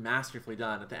masterfully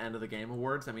done at the end of the Game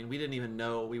Awards. I mean, we didn't even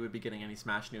know we would be getting any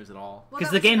Smash news at all. Well,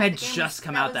 Because that the was game right, had the game just was-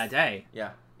 come that out was- that day.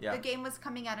 Yeah. Yeah. The game was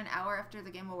coming out an hour after the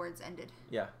Game Awards ended.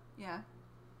 Yeah. Yeah,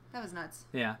 that was nuts.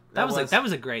 Yeah, That that was-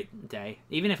 was a great day.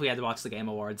 Even if we had to watch the Game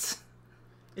Awards.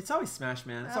 It's always Smash,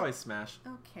 man. It's Oh. always Smash.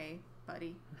 Okay,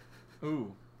 buddy.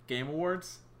 Ooh, Game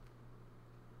Awards.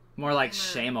 More like Gamer.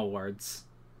 shame awards.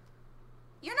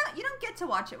 You don't get to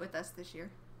watch it with us this year.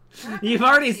 We're not gonna You've talk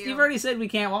already to you. you've already said we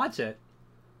can't watch it.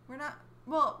 We're not.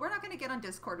 Well, we're not going to get on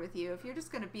Discord with you. If you're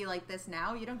just going to be like this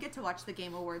now, you don't get to watch the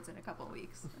Game Awards in a couple of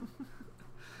weeks.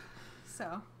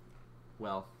 So,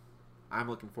 Well, I'm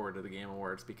looking forward to the Game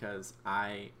Awards because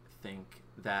I think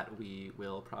that we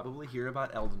will probably hear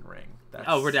about Elden Ring.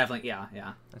 Oh, we're definitely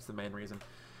yeah. That's the main reason.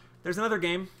 There's another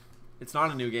game. It's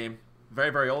not a new game. Very,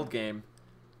 very old game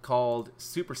called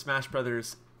Super Smash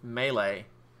Bros. Melee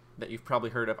that you've probably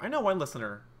heard of. I know one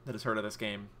listener that has heard of this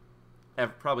game.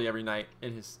 Probably every night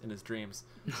in his dreams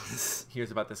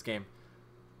hears about this game.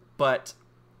 But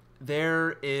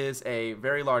there is a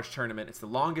very large tournament. It's the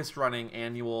longest running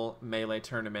annual Melee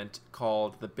tournament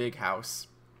called the Big House.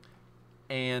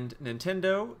 And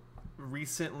Nintendo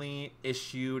recently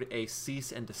issued a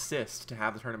cease and desist to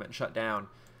have the tournament shut down.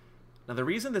 Now, the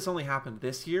reason this only happened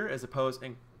this year as opposed,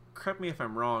 and correct me if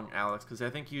I'm wrong, Alex, because I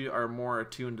think you are more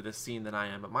attuned to this scene than I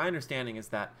am, but my understanding is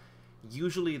that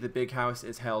usually the Big House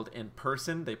is held in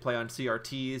person. They play on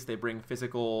CRTs, they bring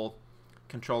physical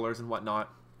controllers and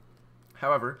whatnot.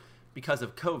 However, because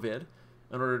of COVID,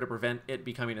 in order to prevent it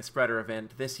becoming a spreader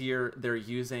event, this year they're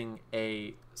using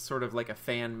a sort of like a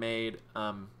fan-made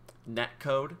net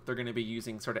code. They're going to be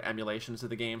using sort of emulations of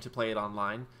the game to play it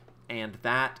online. And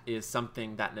that is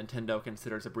something that Nintendo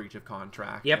considers a breach of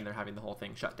contract, Yep. and they're having the whole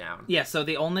thing shut down. Yeah, so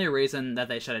the only reason that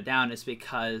they shut it down is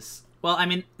because, well, I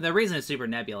mean, the reason is super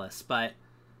nebulous, but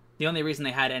the only reason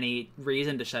they had any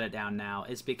reason to shut it down now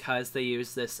is because they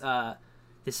use this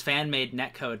this fan-made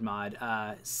netcode mod,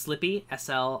 Slippy,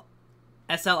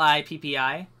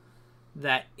 SLIPPI,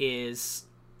 that uses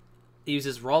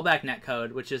rollback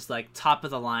netcode, which is like top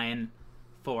of the line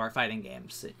for fighting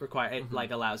games. It like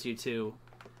allows you to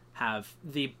have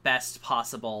the best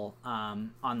possible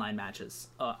online matches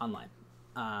online.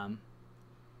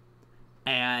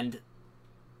 And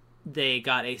they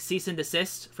got a cease and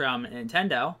desist from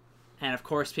Nintendo, and of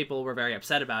course people were very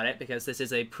upset about it because this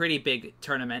is a pretty big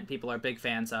tournament people are big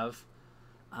fans of.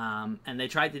 And they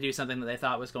tried to do something that they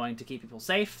thought was going to keep people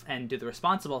safe and do the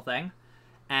responsible thing,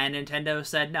 and Nintendo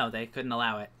said no, they couldn't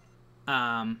allow it.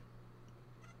 And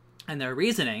their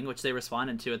reasoning, which they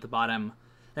responded to at the bottom,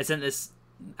 they sent this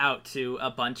out to a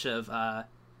bunch of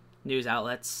news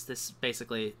outlets. This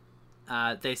basically,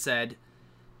 they said,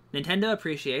 Nintendo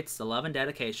appreciates the love and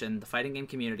dedication the fighting game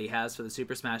community has for the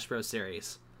Super Smash Bros.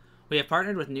 Series. We have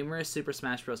partnered with numerous Super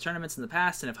Smash Bros. Tournaments in the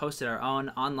past and have hosted our own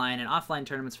online and offline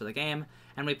tournaments for the game,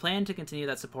 and we plan to continue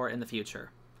that support in the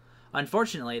future.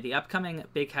 Unfortunately, the upcoming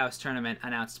Big House tournament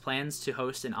announced plans to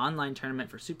host an online tournament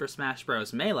for Super Smash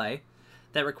Bros. Melee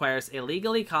that requires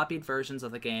illegally copied versions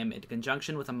of the game in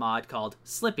conjunction with a mod called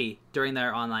Slippy during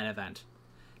their online event.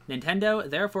 Nintendo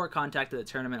therefore contacted the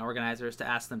tournament organizers to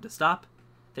ask them to stop.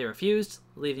 They refused,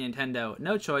 leaving Nintendo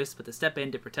no choice but to step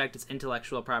in to protect its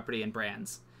intellectual property and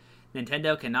brands.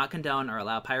 Nintendo cannot condone or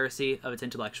allow piracy of its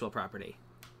intellectual property.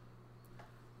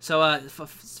 So,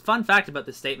 fun fact about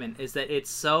this statement is that it's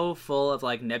so full of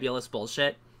like nebulous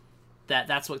bullshit that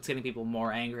that's what's getting people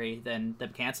more angry than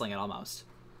them canceling it almost.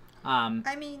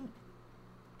 I mean,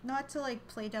 not to like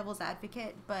play devil's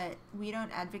advocate, but we don't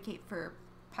advocate for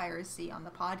piracy on the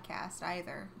podcast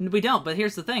either. We don't, but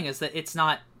here's the thing, is that it's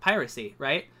not piracy,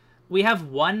 right? We have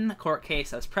one court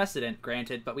case as precedent,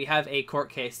 granted, but we have a court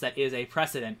case that is a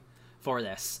precedent for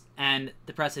this. And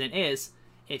the precedent is,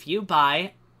 if you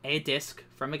buy a disc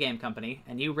from a game company,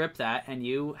 and you rip that, and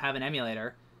you have an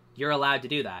emulator, you're allowed to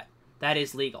do that. That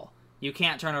is legal. You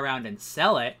can't turn around and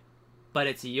sell it, but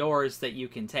it's yours that you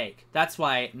can take. That's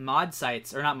why mod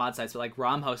sites, or not mod sites, but like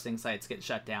ROM hosting sites get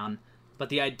shut down. But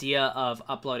the idea of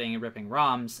uploading and ripping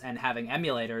ROMs and having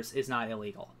emulators is not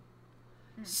illegal.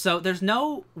 So there's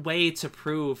no way to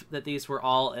prove that these were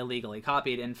all illegally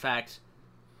copied. In fact,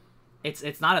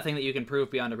 it's not a thing that you can prove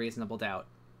beyond a reasonable doubt.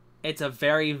 It's a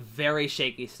very, very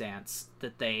shaky stance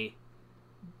that they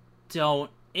don't...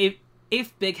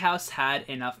 If Big House had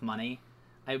enough money,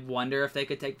 I wonder if they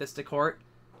could take this to court,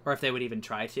 or if they would even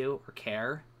try to, or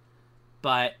care.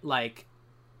 But, like,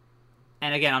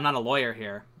 And again, I'm not a lawyer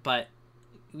here, but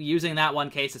using that one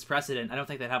case as precedent, I don't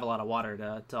think they'd have a lot of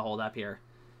water to hold up here.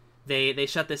 They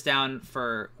shut this down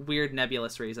for weird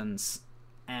nebulous reasons,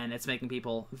 and it's making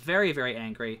people very, very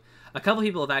angry. A couple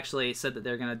people have actually said that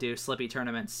they're going to do Slippy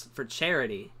tournaments for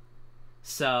charity.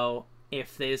 So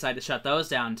if they decide to shut those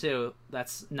down too,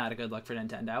 that's not a good look for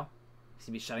Nintendo.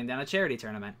 You'd be shutting down a charity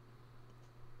tournament.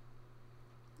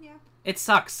 Yeah. It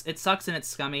sucks. It sucks and it's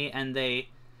scummy, and they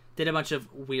did a bunch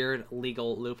of weird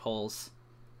legal loopholes.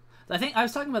 I think I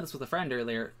was talking about this with a friend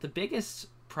earlier. The biggest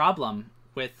problem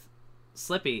with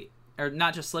Slippy, or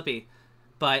not just Slippy,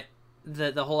 but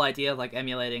the whole idea of like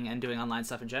emulating and doing online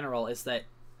stuff in general is that,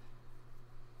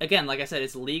 again, like I said,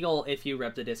 it's legal if you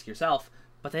rep the disc yourself,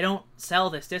 but they don't sell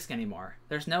this disc anymore.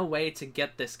 There's no way to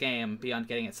get this game beyond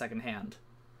getting it secondhand.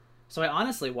 So I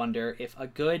honestly wonder if a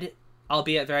good,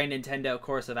 albeit very Nintendo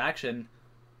course of action,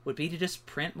 would be to just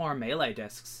print more Melee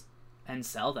discs and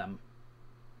sell them.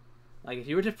 Like, if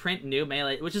you were to print new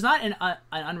Melee, which is not an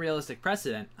unrealistic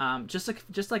precedent,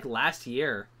 just like last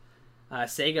year,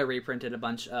 Sega reprinted a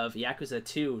bunch of Yakuza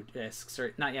 2 discs,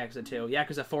 or not Yakuza 2,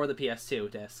 Yakuza 4 the PS2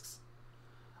 discs,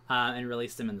 and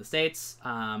released them in the States.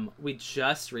 We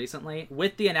just recently,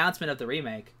 with the announcement of the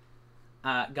remake,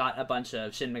 got a bunch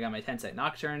of Shin Megami Tensei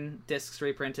Nocturne discs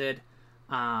reprinted.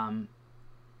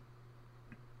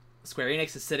 Square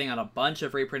Enix is sitting on a bunch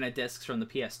of reprinted discs from the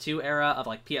PS2 era of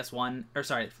like PS1, or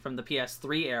sorry, from the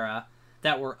PS3 era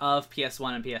that were of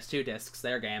PS1 and PS2 discs,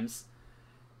 their games.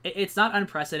 It's not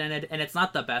unprecedented, and it's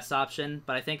not the best option,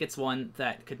 but I think it's one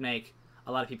that could make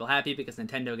a lot of people happy because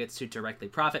Nintendo gets to directly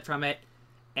profit from it,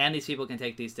 and these people can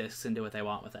take these discs and do what they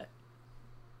want with it.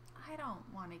 I don't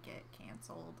want to get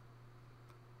canceled,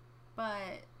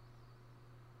 but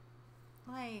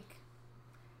like,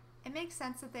 it makes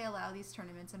sense that they allow these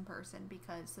tournaments in person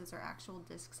because those are actual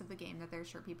discs of the game that they're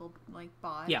sure people like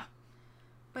bought. Yeah.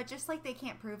 But just like they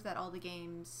can't prove that all the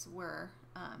games were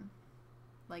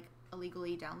like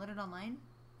illegally downloaded online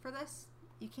for this,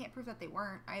 you can't prove that they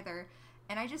weren't either.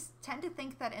 And I just tend to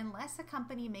think that unless a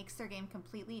company makes their game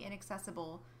completely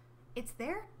inaccessible, it's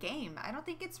their game. I don't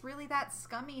think it's really that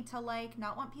scummy to like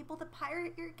not want people to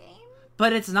pirate your game.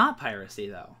 But it's not piracy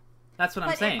though. That's what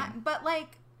I'm saying. But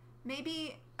like,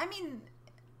 maybe, I mean,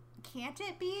 can't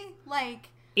it be? Like,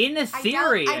 in a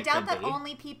theory, I doubt that the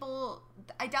only people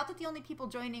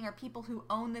joining are people who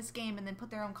own this game and then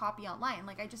put their own copy online.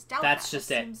 Like, I just doubt that's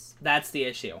just it. That's the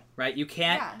issue, right? You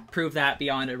can't prove that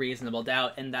beyond a reasonable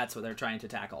doubt, and that's what they're trying to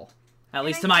tackle. At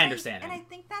least to my understanding. And I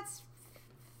think that's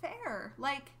fair.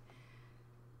 Like,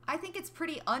 I think it's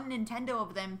pretty un-Nintendo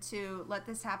of them to let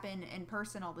this happen in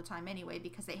person all the time anyway,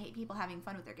 because they hate people having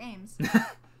fun with their games.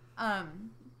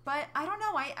 But I don't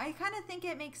know. I kind of think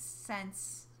it makes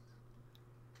sense.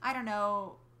 I don't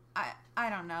know. I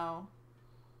don't know.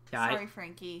 Yeah, sorry,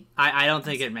 Frankie. I don't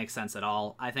think it makes sense at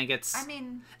all. I think it's... I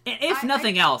mean... If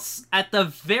nothing else, at the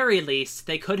very least,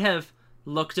 they could have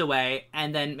looked away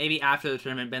and then maybe after the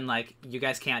tournament been like, you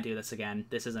guys can't do this again.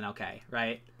 This isn't okay,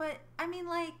 right? But, I mean,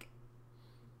 like,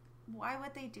 why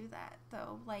would they do that,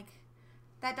 though? Like,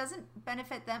 that doesn't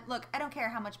benefit them. Look, I don't care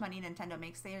how much money Nintendo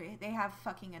makes. They have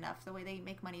fucking enough. The way they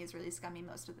make money is really scummy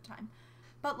most of the time.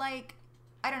 But, like,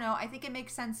 I don't know. I think it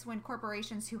makes sense when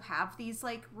corporations who have these,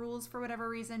 like, rules for whatever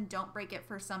reason don't break it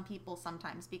for some people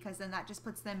sometimes, because then that just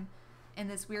puts them in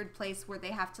this weird place where they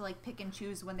have to, like, pick and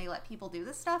choose when they let people do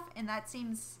this stuff, and that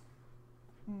seems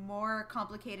more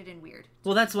complicated and weird.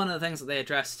 Well, that's one of the things that they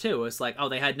addressed, too, is like, oh,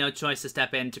 they had no choice to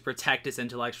step in to protect its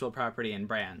intellectual property and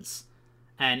brands.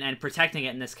 And protecting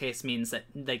it in this case means that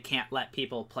they can't let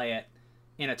people play it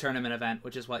in a tournament event,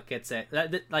 which is what gets it.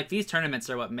 Like, these tournaments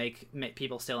are what make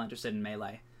people still interested in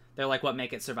Melee. They're like what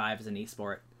make it survive as an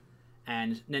esport.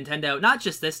 And Nintendo, not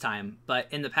just this time, but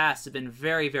in the past, have been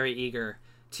very, very eager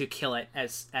to kill it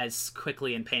as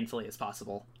quickly and painfully as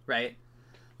possible, right?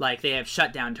 Like, they have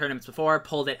shut down tournaments before,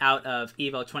 pulled it out of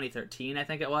EVO 2013, I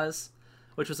think it was,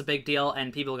 which was a big deal,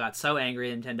 and people got so angry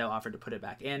Nintendo offered to put it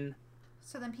back in.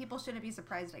 So then people shouldn't be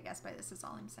surprised, I guess, by this is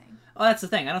all I'm saying. Oh, that's the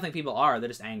thing. I don't think people are. They're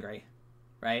just angry,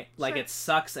 right? Like, Sure. it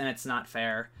sucks and it's not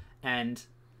fair. And,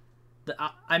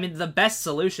 I mean, the best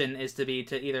solution is to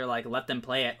either, like, let them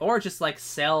play it or just, like,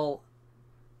 sell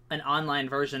an online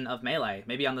version of Melee,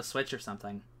 maybe on the Switch or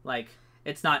something. Like,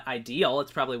 it's not ideal.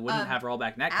 It probably wouldn't have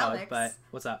rollback netcode, Alex, but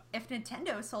what's up? If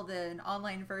Nintendo sold an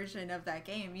online version of that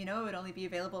game, you know it would only be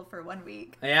available for 1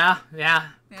 week. Yeah,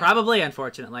 probably,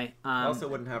 unfortunately. Also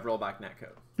wouldn't have rollback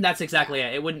netcode. That's exactly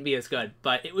it. It wouldn't be as good,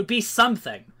 but it would be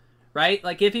something, right?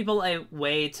 Like, give people a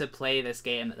way to play this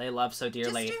game that they love so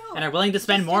dearly and are willing to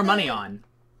spend more money on.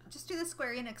 just do the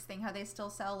Square Enix thing, how they still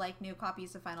sell like new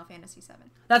copies of Final Fantasy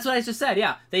VII. That's what I just said.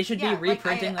 Yeah, they should be Like,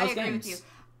 reprinting I those agree games. with you.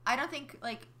 I don't think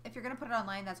like if you're gonna put it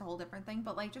online, that's a whole different thing.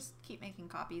 But like, just keep making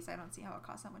copies. I don't see how it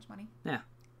costs that much money. Yeah.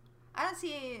 I don't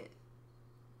see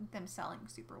them selling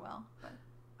super well, but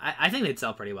I think they'd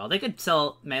sell pretty well. They could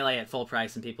sell Melee at full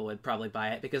price and people would probably buy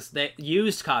it because the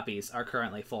used copies are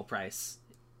currently full price.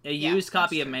 A used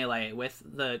copy of Melee with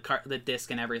the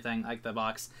disc and everything, like the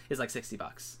box, is like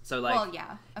 $60. So like, well,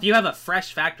 yeah. if you have a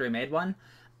fresh factory made one,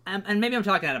 and maybe I'm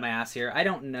talking out of my ass here, I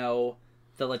don't know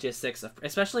the logistics of,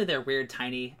 especially their weird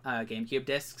tiny GameCube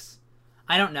discs.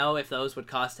 I don't know if those would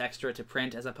cost extra to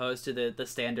print as opposed to the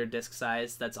standard disc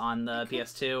size that's on the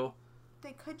PS2.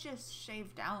 They could just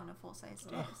shave down a full size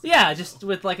disc. Yeah, just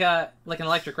with like an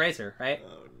electric razor, right?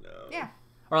 Oh no. Yeah.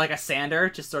 Or like a sander,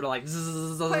 just sort of like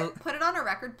Put it on a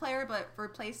record player, but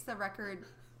replace the record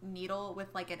needle with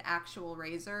like an actual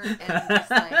razor and just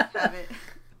like have it.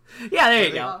 Yeah, there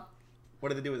you go. What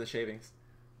do they do with the shavings?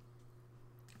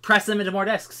 Press them into more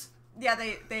discs. Yeah,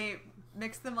 they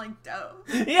mix them like dough.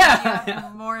 Yeah. You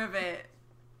have more of it.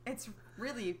 It's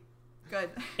really good.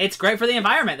 It's great for the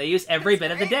environment. They use every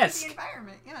bit of the great for disc. the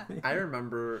environment, yeah. I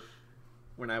remember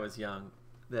when I was young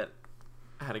that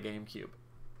I had a GameCube.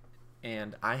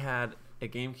 And I had a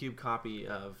GameCube copy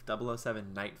of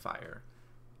 007 Nightfire.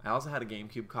 I also had a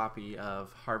GameCube copy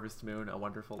of Harvest Moon, A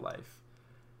Wonderful Life.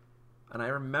 And I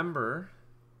remember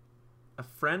a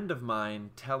friend of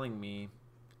mine telling me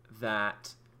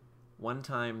that one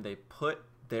time they put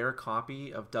their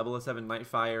copy of 007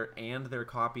 Nightfire and their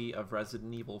copy of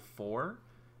Resident Evil 4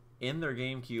 in their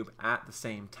GameCube at the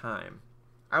same time.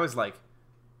 I was like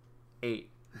 8,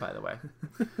 by the way.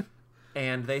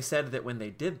 And they said that when they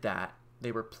did that,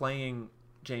 they were playing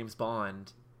James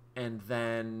Bond, and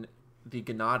then the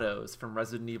Ganados from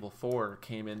Resident Evil 4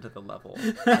 came into the level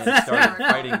and started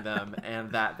fighting them,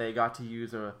 and that they got to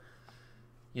use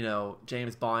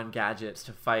James Bond gadgets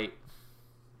to fight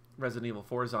Resident Evil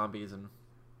 4 zombies, and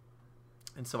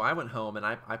so I went home and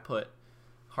I put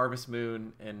Harvest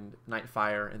Moon and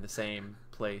Nightfire in the same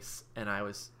place, and I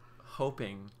was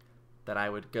hoping that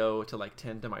I would go to like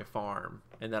tend to my farm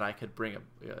and that I could bring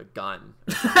a gun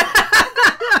or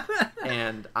something.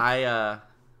 And I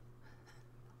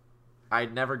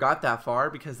never got that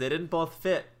far because they didn't both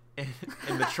fit in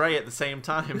the tray at the same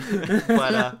time.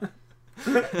 But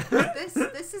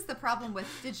This is the problem with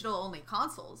digital only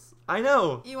consoles. I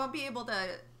know. You won't be able to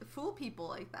fool people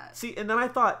like that. See, and then I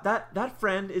thought that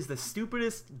friend is the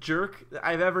stupidest jerk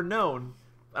I've ever known.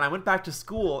 And I went back to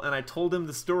school and I told him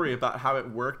the story about how it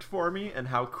worked for me and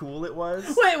how cool it was.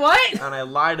 Wait, what? And I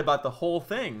lied about the whole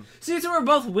thing. So you two were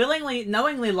both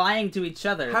knowingly lying to each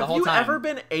other the whole time. Have you ever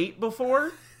been 8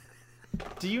 before?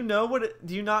 Do you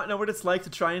not know what it's like to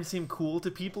try and seem cool to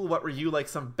people? What were you, like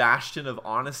some bastion of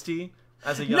honesty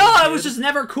as a young kid? I was just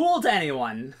never cool to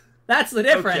anyone. That's the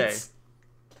difference.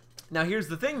 Okay. Now here's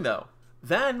the thing though.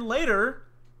 Then later,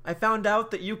 I found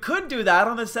out that you could do that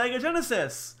on the Sega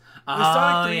Genesis. With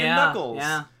Sonic 3 and Knuckles.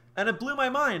 Yeah. And it blew my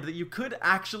mind that you could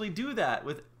actually do that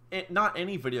with not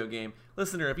any video game.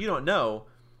 Listener, if you don't know,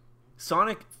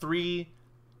 Sonic 3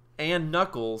 and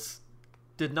Knuckles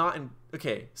did not...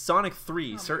 Sonic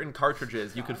 3, certain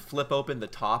cartridges, you could flip open the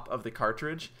top of the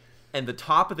cartridge, and the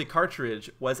top of the cartridge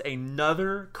was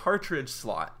another cartridge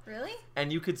slot. Really?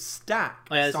 And you could stack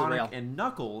this Sonic and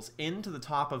Knuckles into the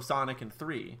top of Sonic and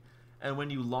 3. And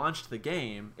when you launched the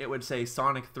game, it would say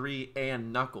Sonic 3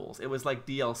 and Knuckles. It was like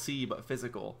DLC, but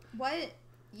physical. What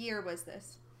year was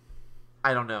this?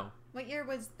 I don't know. What year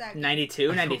was that?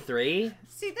 92, 93?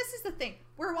 See, this is the thing.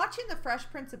 We're watching The Fresh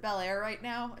Prince of Bel-Air right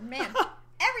now, and man,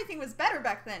 everything was better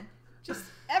back then. Just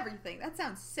everything. That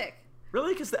sounds sick.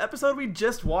 Really? Because the episode we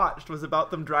just watched was about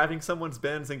them driving someone's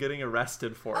Benz and getting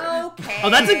arrested for it. Okay.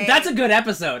 Oh, that's a good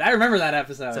episode. I remember that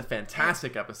episode. It's a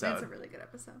fantastic episode. That's a really good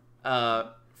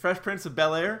episode. Fresh Prince of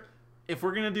Bel-Air. If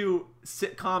we're going to do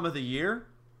sitcom of the year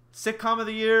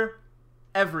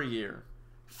every year.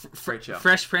 Great show.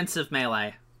 Fresh Prince of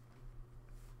Melee.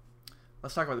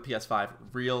 Let's talk about the PS5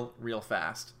 real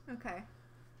fast. Okay.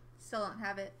 Still don't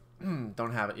have it.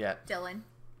 Don't have it yet. Dylan.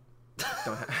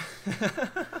 Don't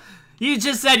have. You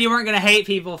just said you weren't going to hate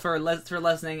people for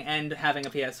listening and having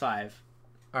a PS5.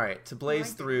 All right, to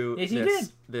blaze through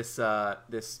this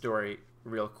story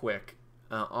real quick.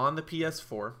 On the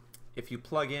PS4, if you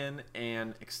plug in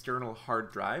an external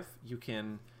hard drive, you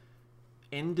can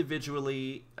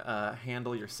individually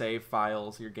handle your save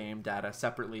files, your game data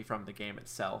separately from the game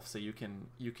itself. So you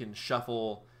can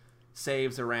shuffle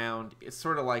saves around. It's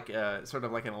sort of like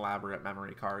an elaborate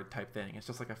memory card type thing. It's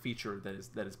just like a feature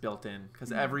that is built in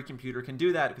because every computer can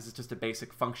do that because it's just a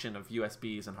basic function of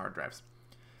USBs and hard drives.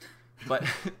 but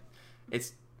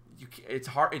it's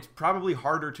hard. It's probably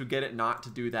harder to get it not to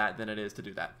do that than it is to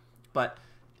do that. But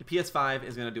the PS5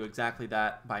 is going to do exactly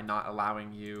that by not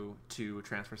allowing you to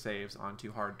transfer saves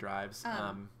onto hard drives.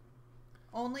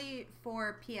 Only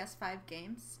for PS5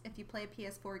 games. If you play a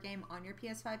PS4 game on your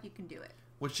PS5, you can do it.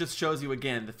 Which just shows you,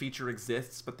 again, the feature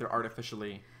exists, but they're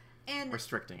artificially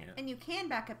restricting it. And you can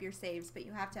back up your saves, but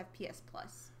you have to have PS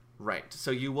Plus. Right. So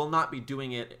you will not be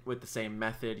doing it with the same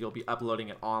method. You'll be uploading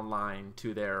it online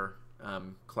to their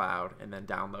cloud and then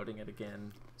downloading it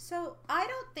again. So I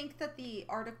don't think that the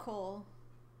article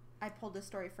I pulled a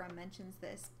story from mentions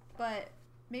this, but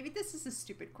maybe this is a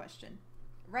stupid question.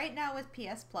 Right now with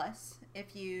PS Plus,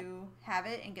 if you have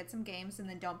it and get some games and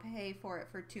then don't pay for it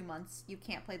for 2 months, you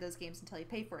can't play those games until you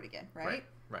pay for it again, right?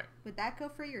 Right. Would that go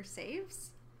for your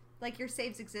saves? Like your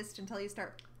saves exist until you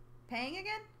start paying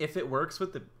again? If it works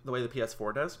with the way the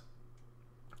PS4 does,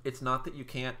 it's not that you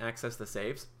can't access the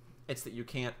saves, it's that you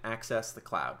can't access the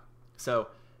cloud. So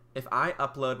if I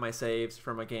upload my saves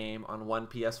from a game on one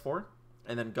PS4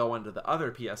 and then go onto the other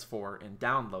PS4 and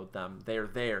download them, they're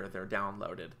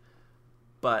downloaded.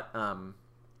 But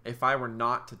if I were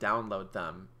not to download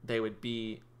them, they would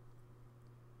be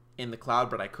in the cloud,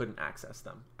 but I couldn't access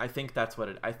them. I think that's what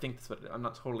it. I'm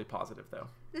not totally positive though.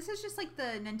 This is just like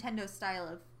the Nintendo style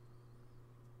of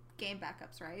game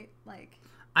backups, right? Like,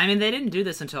 I mean, they didn't do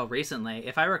this until recently.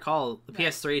 If I recall, the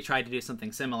PS3 tried to do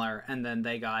something similar, and then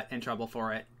they got in trouble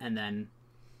for it, and then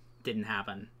didn't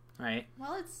happen, right?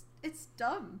 well, it's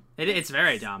dumb. It's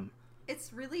very dumb.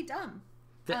 It's really dumb.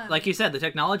 Like you said, the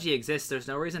technology exists. There's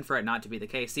no reason for it not to be the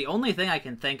case. The only thing I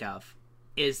can think of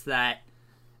is that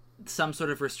some sort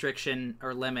of restriction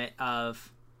or limit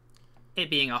of it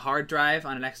being a hard drive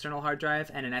on an external hard drive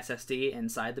and an SSD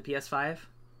inside the PS5.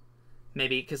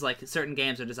 Maybe because like certain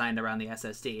games are designed around the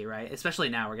SSD, right? Especially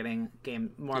now we're getting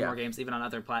more and more games even on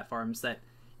other platforms that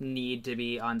need to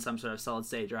be on some sort of solid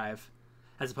state drive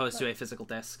as opposed to a physical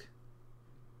disc.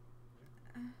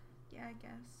 Yeah, I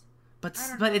guess. But I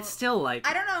don't but know. it's still like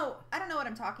I don't know what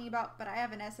I'm talking about, but I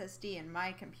have an SSD in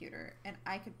my computer, and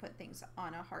I could put things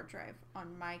on a hard drive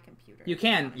on my computer. you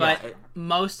can, On but my-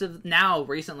 most of now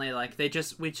recently, like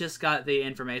we just got the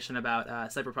information about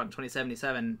Cyberpunk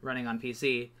 2077 running on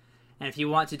PC, and if you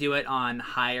want to do it on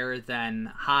higher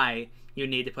than high, you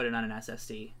need to put it on an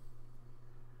SSD,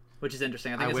 which is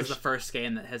interesting. I think this is the first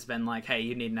game that has been like, hey,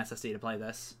 you need an SSD to play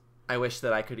this. I wish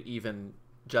that I could even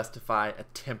justify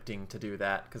attempting to do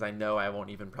that because I know I won't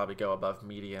even probably go above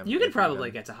medium. You could probably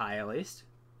get to high at least.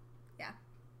 Yeah.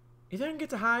 You think I can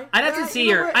get to high? I'd have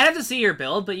to see your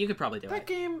build, but you could probably do that it.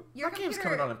 game's computer-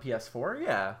 coming on a PS4.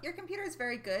 Yeah. Your computer is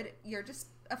very good. You're just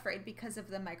afraid because of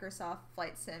the Microsoft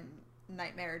Flight Sim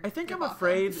nightmare. I think I'm debacle.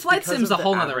 afraid Flight because Sim's of a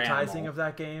whole the nother advertising animal. of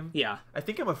that game. Yeah. I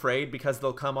think I'm afraid because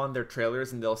they'll come on their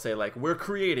trailers and they'll say like, "We're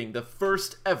creating the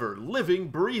first ever living,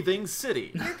 breathing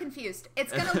city." You're confused.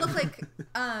 It's gonna look like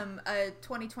a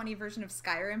 2020 version of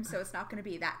Skyrim, so it's not gonna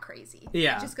be that crazy.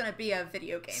 Yeah. It's just gonna be a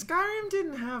video game. Skyrim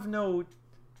didn't have no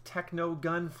techno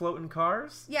gun floating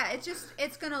cars. Yeah,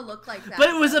 it's gonna look like that. But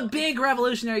it was a though. big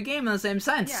revolutionary game in the same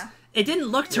sense. Yeah. It didn't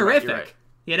look You're right, terrific, you're right.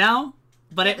 you know?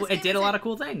 But Yeah, this it game did a is lot a- of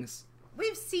cool things.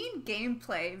 We've seen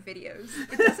gameplay videos.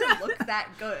 It doesn't look that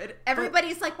good.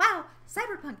 Everybody's like, "Wow,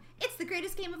 Cyberpunk! It's the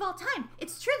greatest game of all time.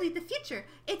 It's truly the future.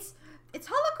 It's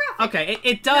holographic." Okay,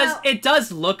 it No.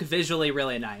 does look visually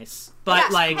really nice, but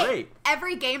Yeah, like hey, Great.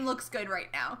 every game looks good right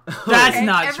now. that's Okay?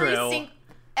 not every true.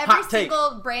 Every Hot take.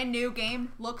 single brand new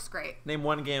game looks great. Name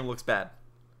one game looks bad.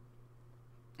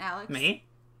 Alex. Me?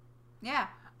 Yeah.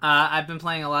 I've been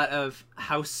playing a lot of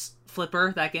House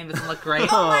Flipper. That game doesn't look great.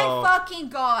 Oh Oh. my fucking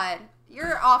god!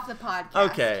 You're off the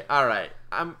podcast. Okay, all right.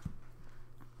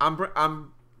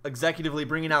 I'm executively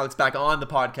bringing Alex back on the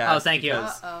podcast. Oh, thank you.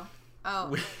 because Oh.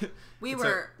 we- We it's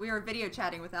were video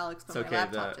chatting with Alex, but It's okay, my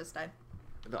laptop the- just died.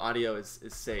 the audio is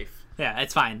safe. Yeah,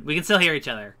 it's fine. We can still hear each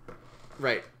other.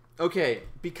 Right. Okay,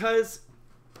 because,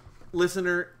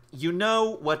 listener, you know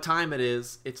what time it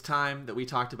is. It's time that we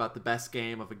talked about the best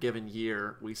game of a given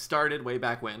year. We started way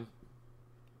back when,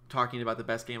 talking about the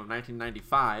best game of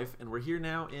 1995, and we're here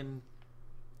now in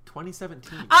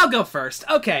 2017. I'll go first.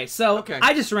 Okay, so Okay.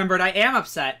 I just remembered I am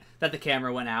upset that the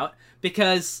camera went out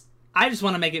because I just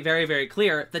want to make it very, very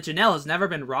clear that Janelle has never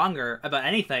been wronger about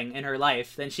anything in her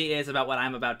life than she is about what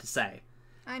I'm about to say.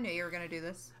 I knew you were gonna do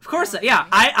this. Of course, yeah.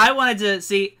 I wanted to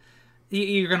see...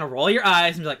 You're going to roll your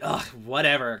eyes and be like, ugh,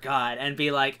 whatever, God, and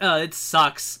be like, oh, it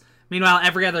sucks. Meanwhile,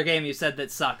 every other game you said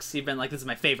that sucks, you've been like, this is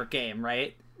my favorite game,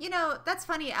 right? You know, that's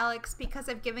funny, Alex, because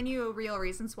I've given you real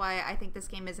reasons why I think this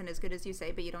game isn't as good as you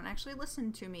say, but you don't actually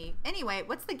listen to me. Anyway,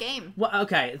 what's the game? Well,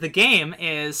 okay, the game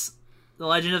is The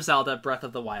Legend of Zelda Breath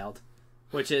of the Wild.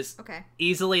 which is Okay.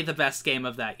 easily the best game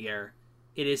of that year.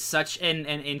 It is such an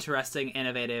interesting,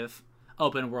 innovative,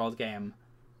 open world game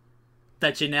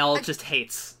that Janelle just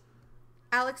hates.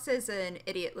 Alex is an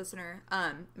idiot listener.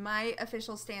 My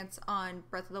official stance on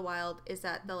Breath of the Wild is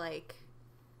that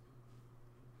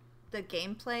the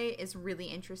gameplay is really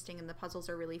interesting and the puzzles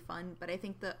are really fun, but I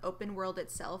think the open world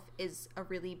itself is a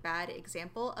really bad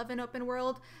example of an open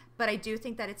world, but I do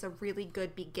think that it's a really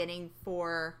good beginning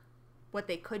for what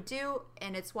they could do,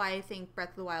 and it's why I think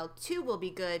Breath of the Wild 2 will be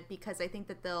good, because I think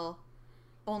that they'll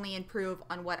only improve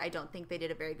on what I don't think they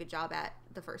did a very good job at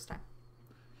the first time.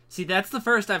 See, that's the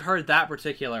first I've heard that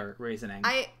particular reasoning.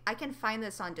 I can find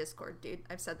this on Discord, dude.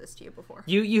 I've said this to you before.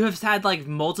 You have had, like,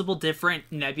 multiple different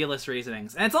nebulous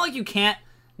reasonings. And it's not like you can't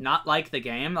not like the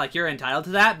game. Like, you're entitled to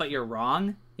that, but you're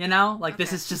wrong, you know? Like, this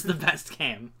Okay. is just the best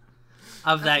game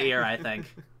of that Okay. year, I think.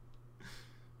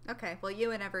 Okay, well,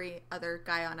 you and every other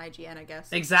guy on IGN, I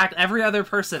guess. Exactly. Every other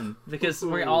person, because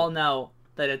we all know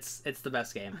that it's the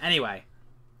best game. Anyway.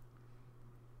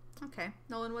 Okay,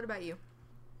 Nolan, what about you?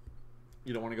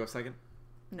 You don't want to go second?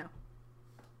 No.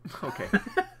 Okay.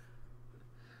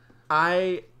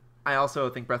 I also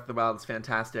think Breath of the Wild is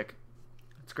fantastic.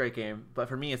 It's a great game, but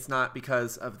for me, it's not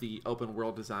because of the open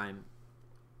world design.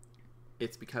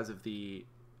 It's because of the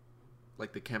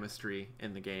chemistry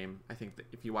in the game. I think that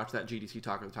if you watch that GDC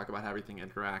talk, or they talk about how everything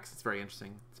interacts, it's very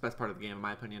interesting. It's the best part of the game, in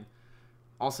my opinion.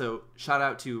 Also, shout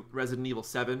out to Resident Evil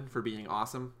 7 for being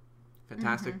awesome.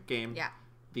 Fantastic game. Yeah.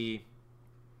 The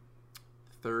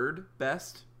third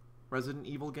best Resident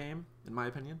Evil game, in my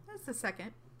opinion. That's the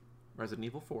second. Resident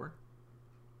Evil 4.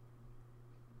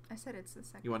 I said it's the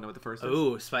second. You want to know what the first is?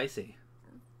 Ooh, spicy.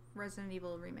 Resident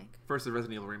Evil remake. First is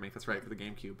Resident Evil Remake. That's right, for the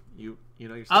GameCube. You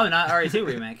know your Oh, stuff. not RE2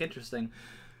 remake. Interesting.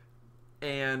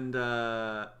 And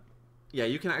yeah,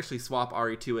 you can actually swap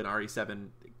RE2 and RE7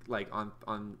 like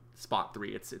on spot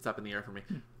 3. It's up in the air for me.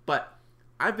 But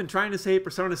I've been trying to say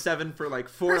Persona 7 for like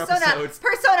 4 episodes.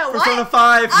 Persona what? Persona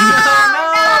 5.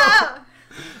 Oh, no!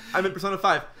 I'm in Persona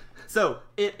 5. So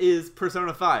it is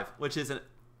Persona 5, which is an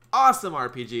awesome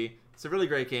RPG. It's a really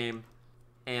great game,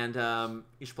 and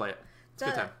you should play it. It's a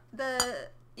good time.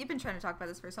 You've been trying to talk about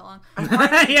this for so long.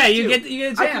 Yeah, you get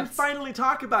a I can chance. finally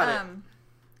talk about it.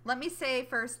 Let me say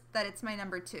first that it's my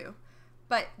number 2.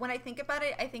 But when I think about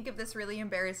it, I think of this really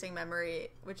embarrassing memory,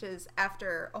 which is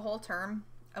after a whole term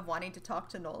of wanting to talk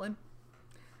to Nolan,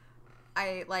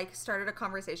 I started a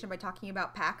conversation by talking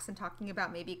about PAX and talking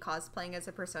about maybe cosplaying as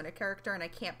a Persona character, and I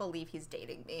can't believe he's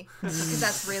dating me because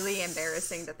that's really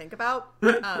embarrassing to think about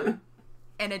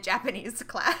in a Japanese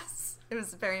class. It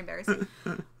was very embarrassing.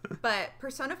 But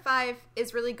Persona 5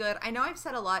 is really good. I know I've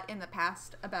said a lot in the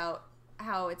past about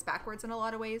how it's backwards in a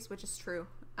lot of ways, which is true.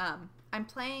 I'm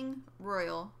playing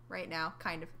Royal right now,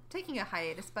 kind of taking a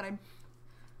hiatus, but I'm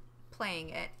playing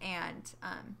it, and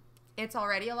it's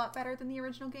already a lot better than the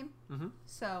original game. Mm-hmm.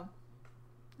 So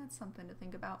that's something to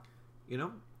think about. You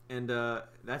know, and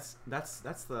that's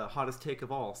the hottest take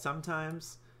of all.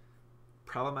 Sometimes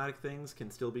problematic things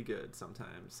can still be good.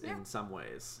 Sometimes in some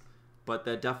ways, but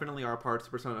there definitely are parts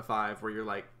of Persona 5 where you're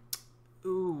like,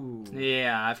 ooh,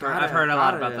 Yeah, I've heard a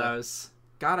lot about those.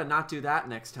 Gotta not do that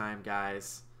next time,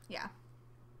 guys. Yeah.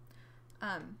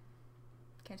 Can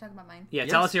I talk about mine? Yeah,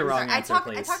 Yes, tell us your please. wrong answer, I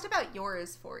please. talked about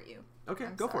yours for you. Okay,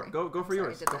 I'm go for sorry. it. Go I'm for sorry I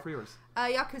yours. did Go that. for yours.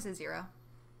 Yakuza 0.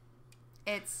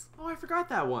 It's Oh, I forgot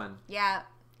that one.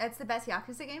 it's the best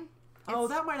Yakuza game. Oh, It's-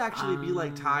 that might actually be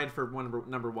like tied for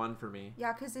number one for me.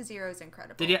 Yakuza 0 is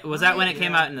incredible. Was that when it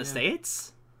came Yeah, out in the yeah.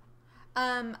 States?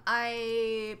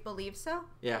 I believe so.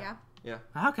 Yeah.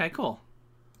 Okay, cool.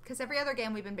 Because every other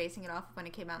game we've been basing it off of when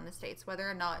it came out in the States, whether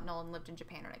or not Nolan lived in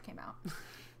Japan when it came out.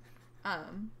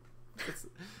 It's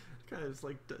kind of just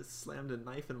like slammed a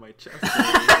knife in my chest.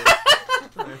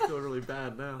 I feel really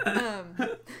bad now.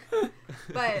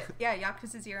 But yeah,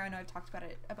 Yakuza 0, I know I've talked about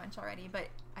it a bunch already, but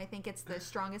I think it's the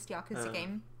strongest Yakuza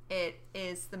game. It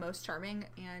is the most charming,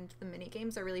 and the mini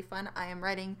games are really fun. I am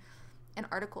writing an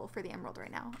article for the Emerald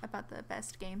right now about the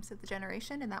best games of the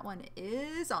generation, and that one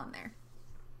is on there.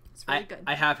 It's really good.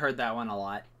 I have heard that one a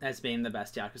lot as being the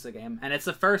best Yakuza game, and it's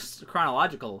the first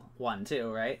chronological one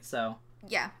too, right? So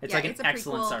yeah, it's yeah, like an a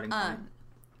excellent prequel. starting point.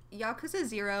 Yakuza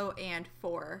 0 and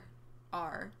 4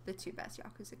 are the two best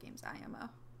Yakuza games IMO.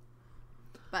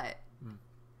 But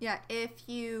yeah, if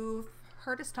you've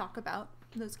heard us talk about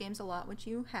those games a lot, which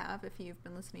you have if you've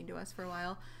been listening to us for a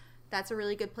while, that's a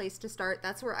really good place to start.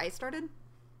 That's where I started.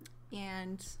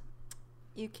 And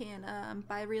you can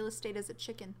buy real estate as a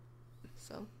chicken.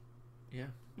 So Yeah.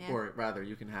 Yeah. Or rather,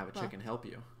 you can have a chicken help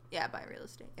you. yeah, buy real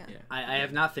estate. Yeah. Yeah. I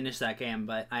have not finished that game,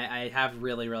 but I have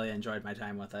really, really enjoyed my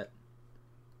time with it.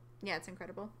 Yeah, it's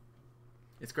incredible.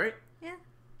 It's great. Yeah.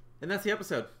 And that's the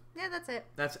episode. Yeah, that's it.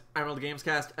 That's Emerald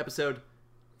Gamescast, episode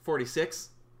 46.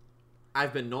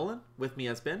 I've been Nolan. With me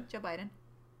has been... Joe Biden.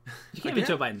 You can't be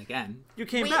Joe Biden again. You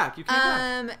came back. You came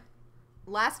back.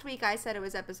 Last week I said it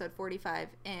was episode 45,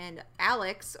 and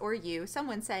Alex or you,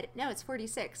 someone said, no, it's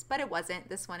 46, but it wasn't.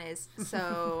 This one is.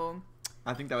 So...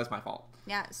 I think that was my fault.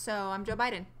 Yeah, so I'm Joe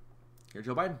Biden. You're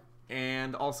Joe Biden.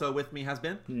 And also with me has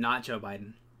been... Not Joe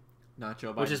Biden. Not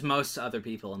Joe Biden. Which is most other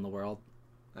people in the world.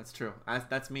 That's true.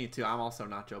 That's me, too. I'm also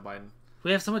not Joe Biden.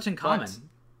 We have so much in common. But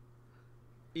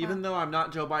even though I'm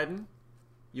not Joe Biden,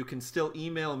 you can still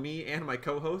email me and my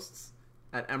co-hosts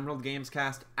at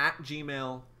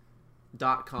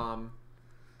emeraldgamescast@gmail.com,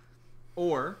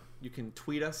 or you can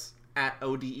tweet us at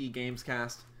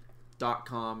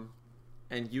odegamescast.com,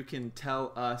 and you can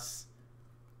tell us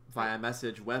via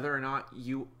message whether or not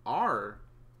you are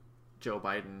Joe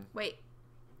Biden. Wait.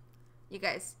 You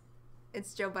guys,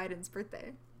 it's Joe Biden's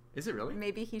birthday. Is it really?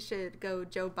 Maybe he should go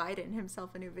Joe Biden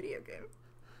himself a new video game.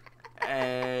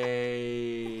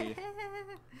 Hey.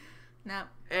 No.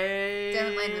 Hey.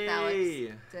 Didn't land with Alex.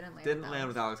 Didn't Land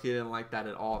with Alex. He didn't like that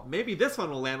at all. Maybe this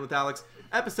one will land with Alex.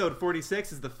 Episode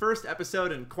 46 is the first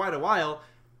episode in quite a while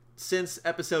since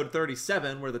episode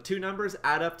 37, where the two numbers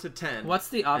add up to 10. What's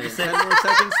the opposite? And in 10 more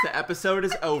seconds, the episode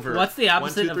is over. What's the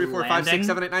opposite 1, 2, 3, 4, of 5, 6, landing?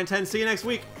 7, 8, 9, 10. See you next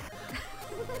week.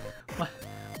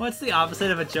 What's the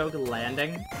opposite of a joke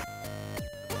landing?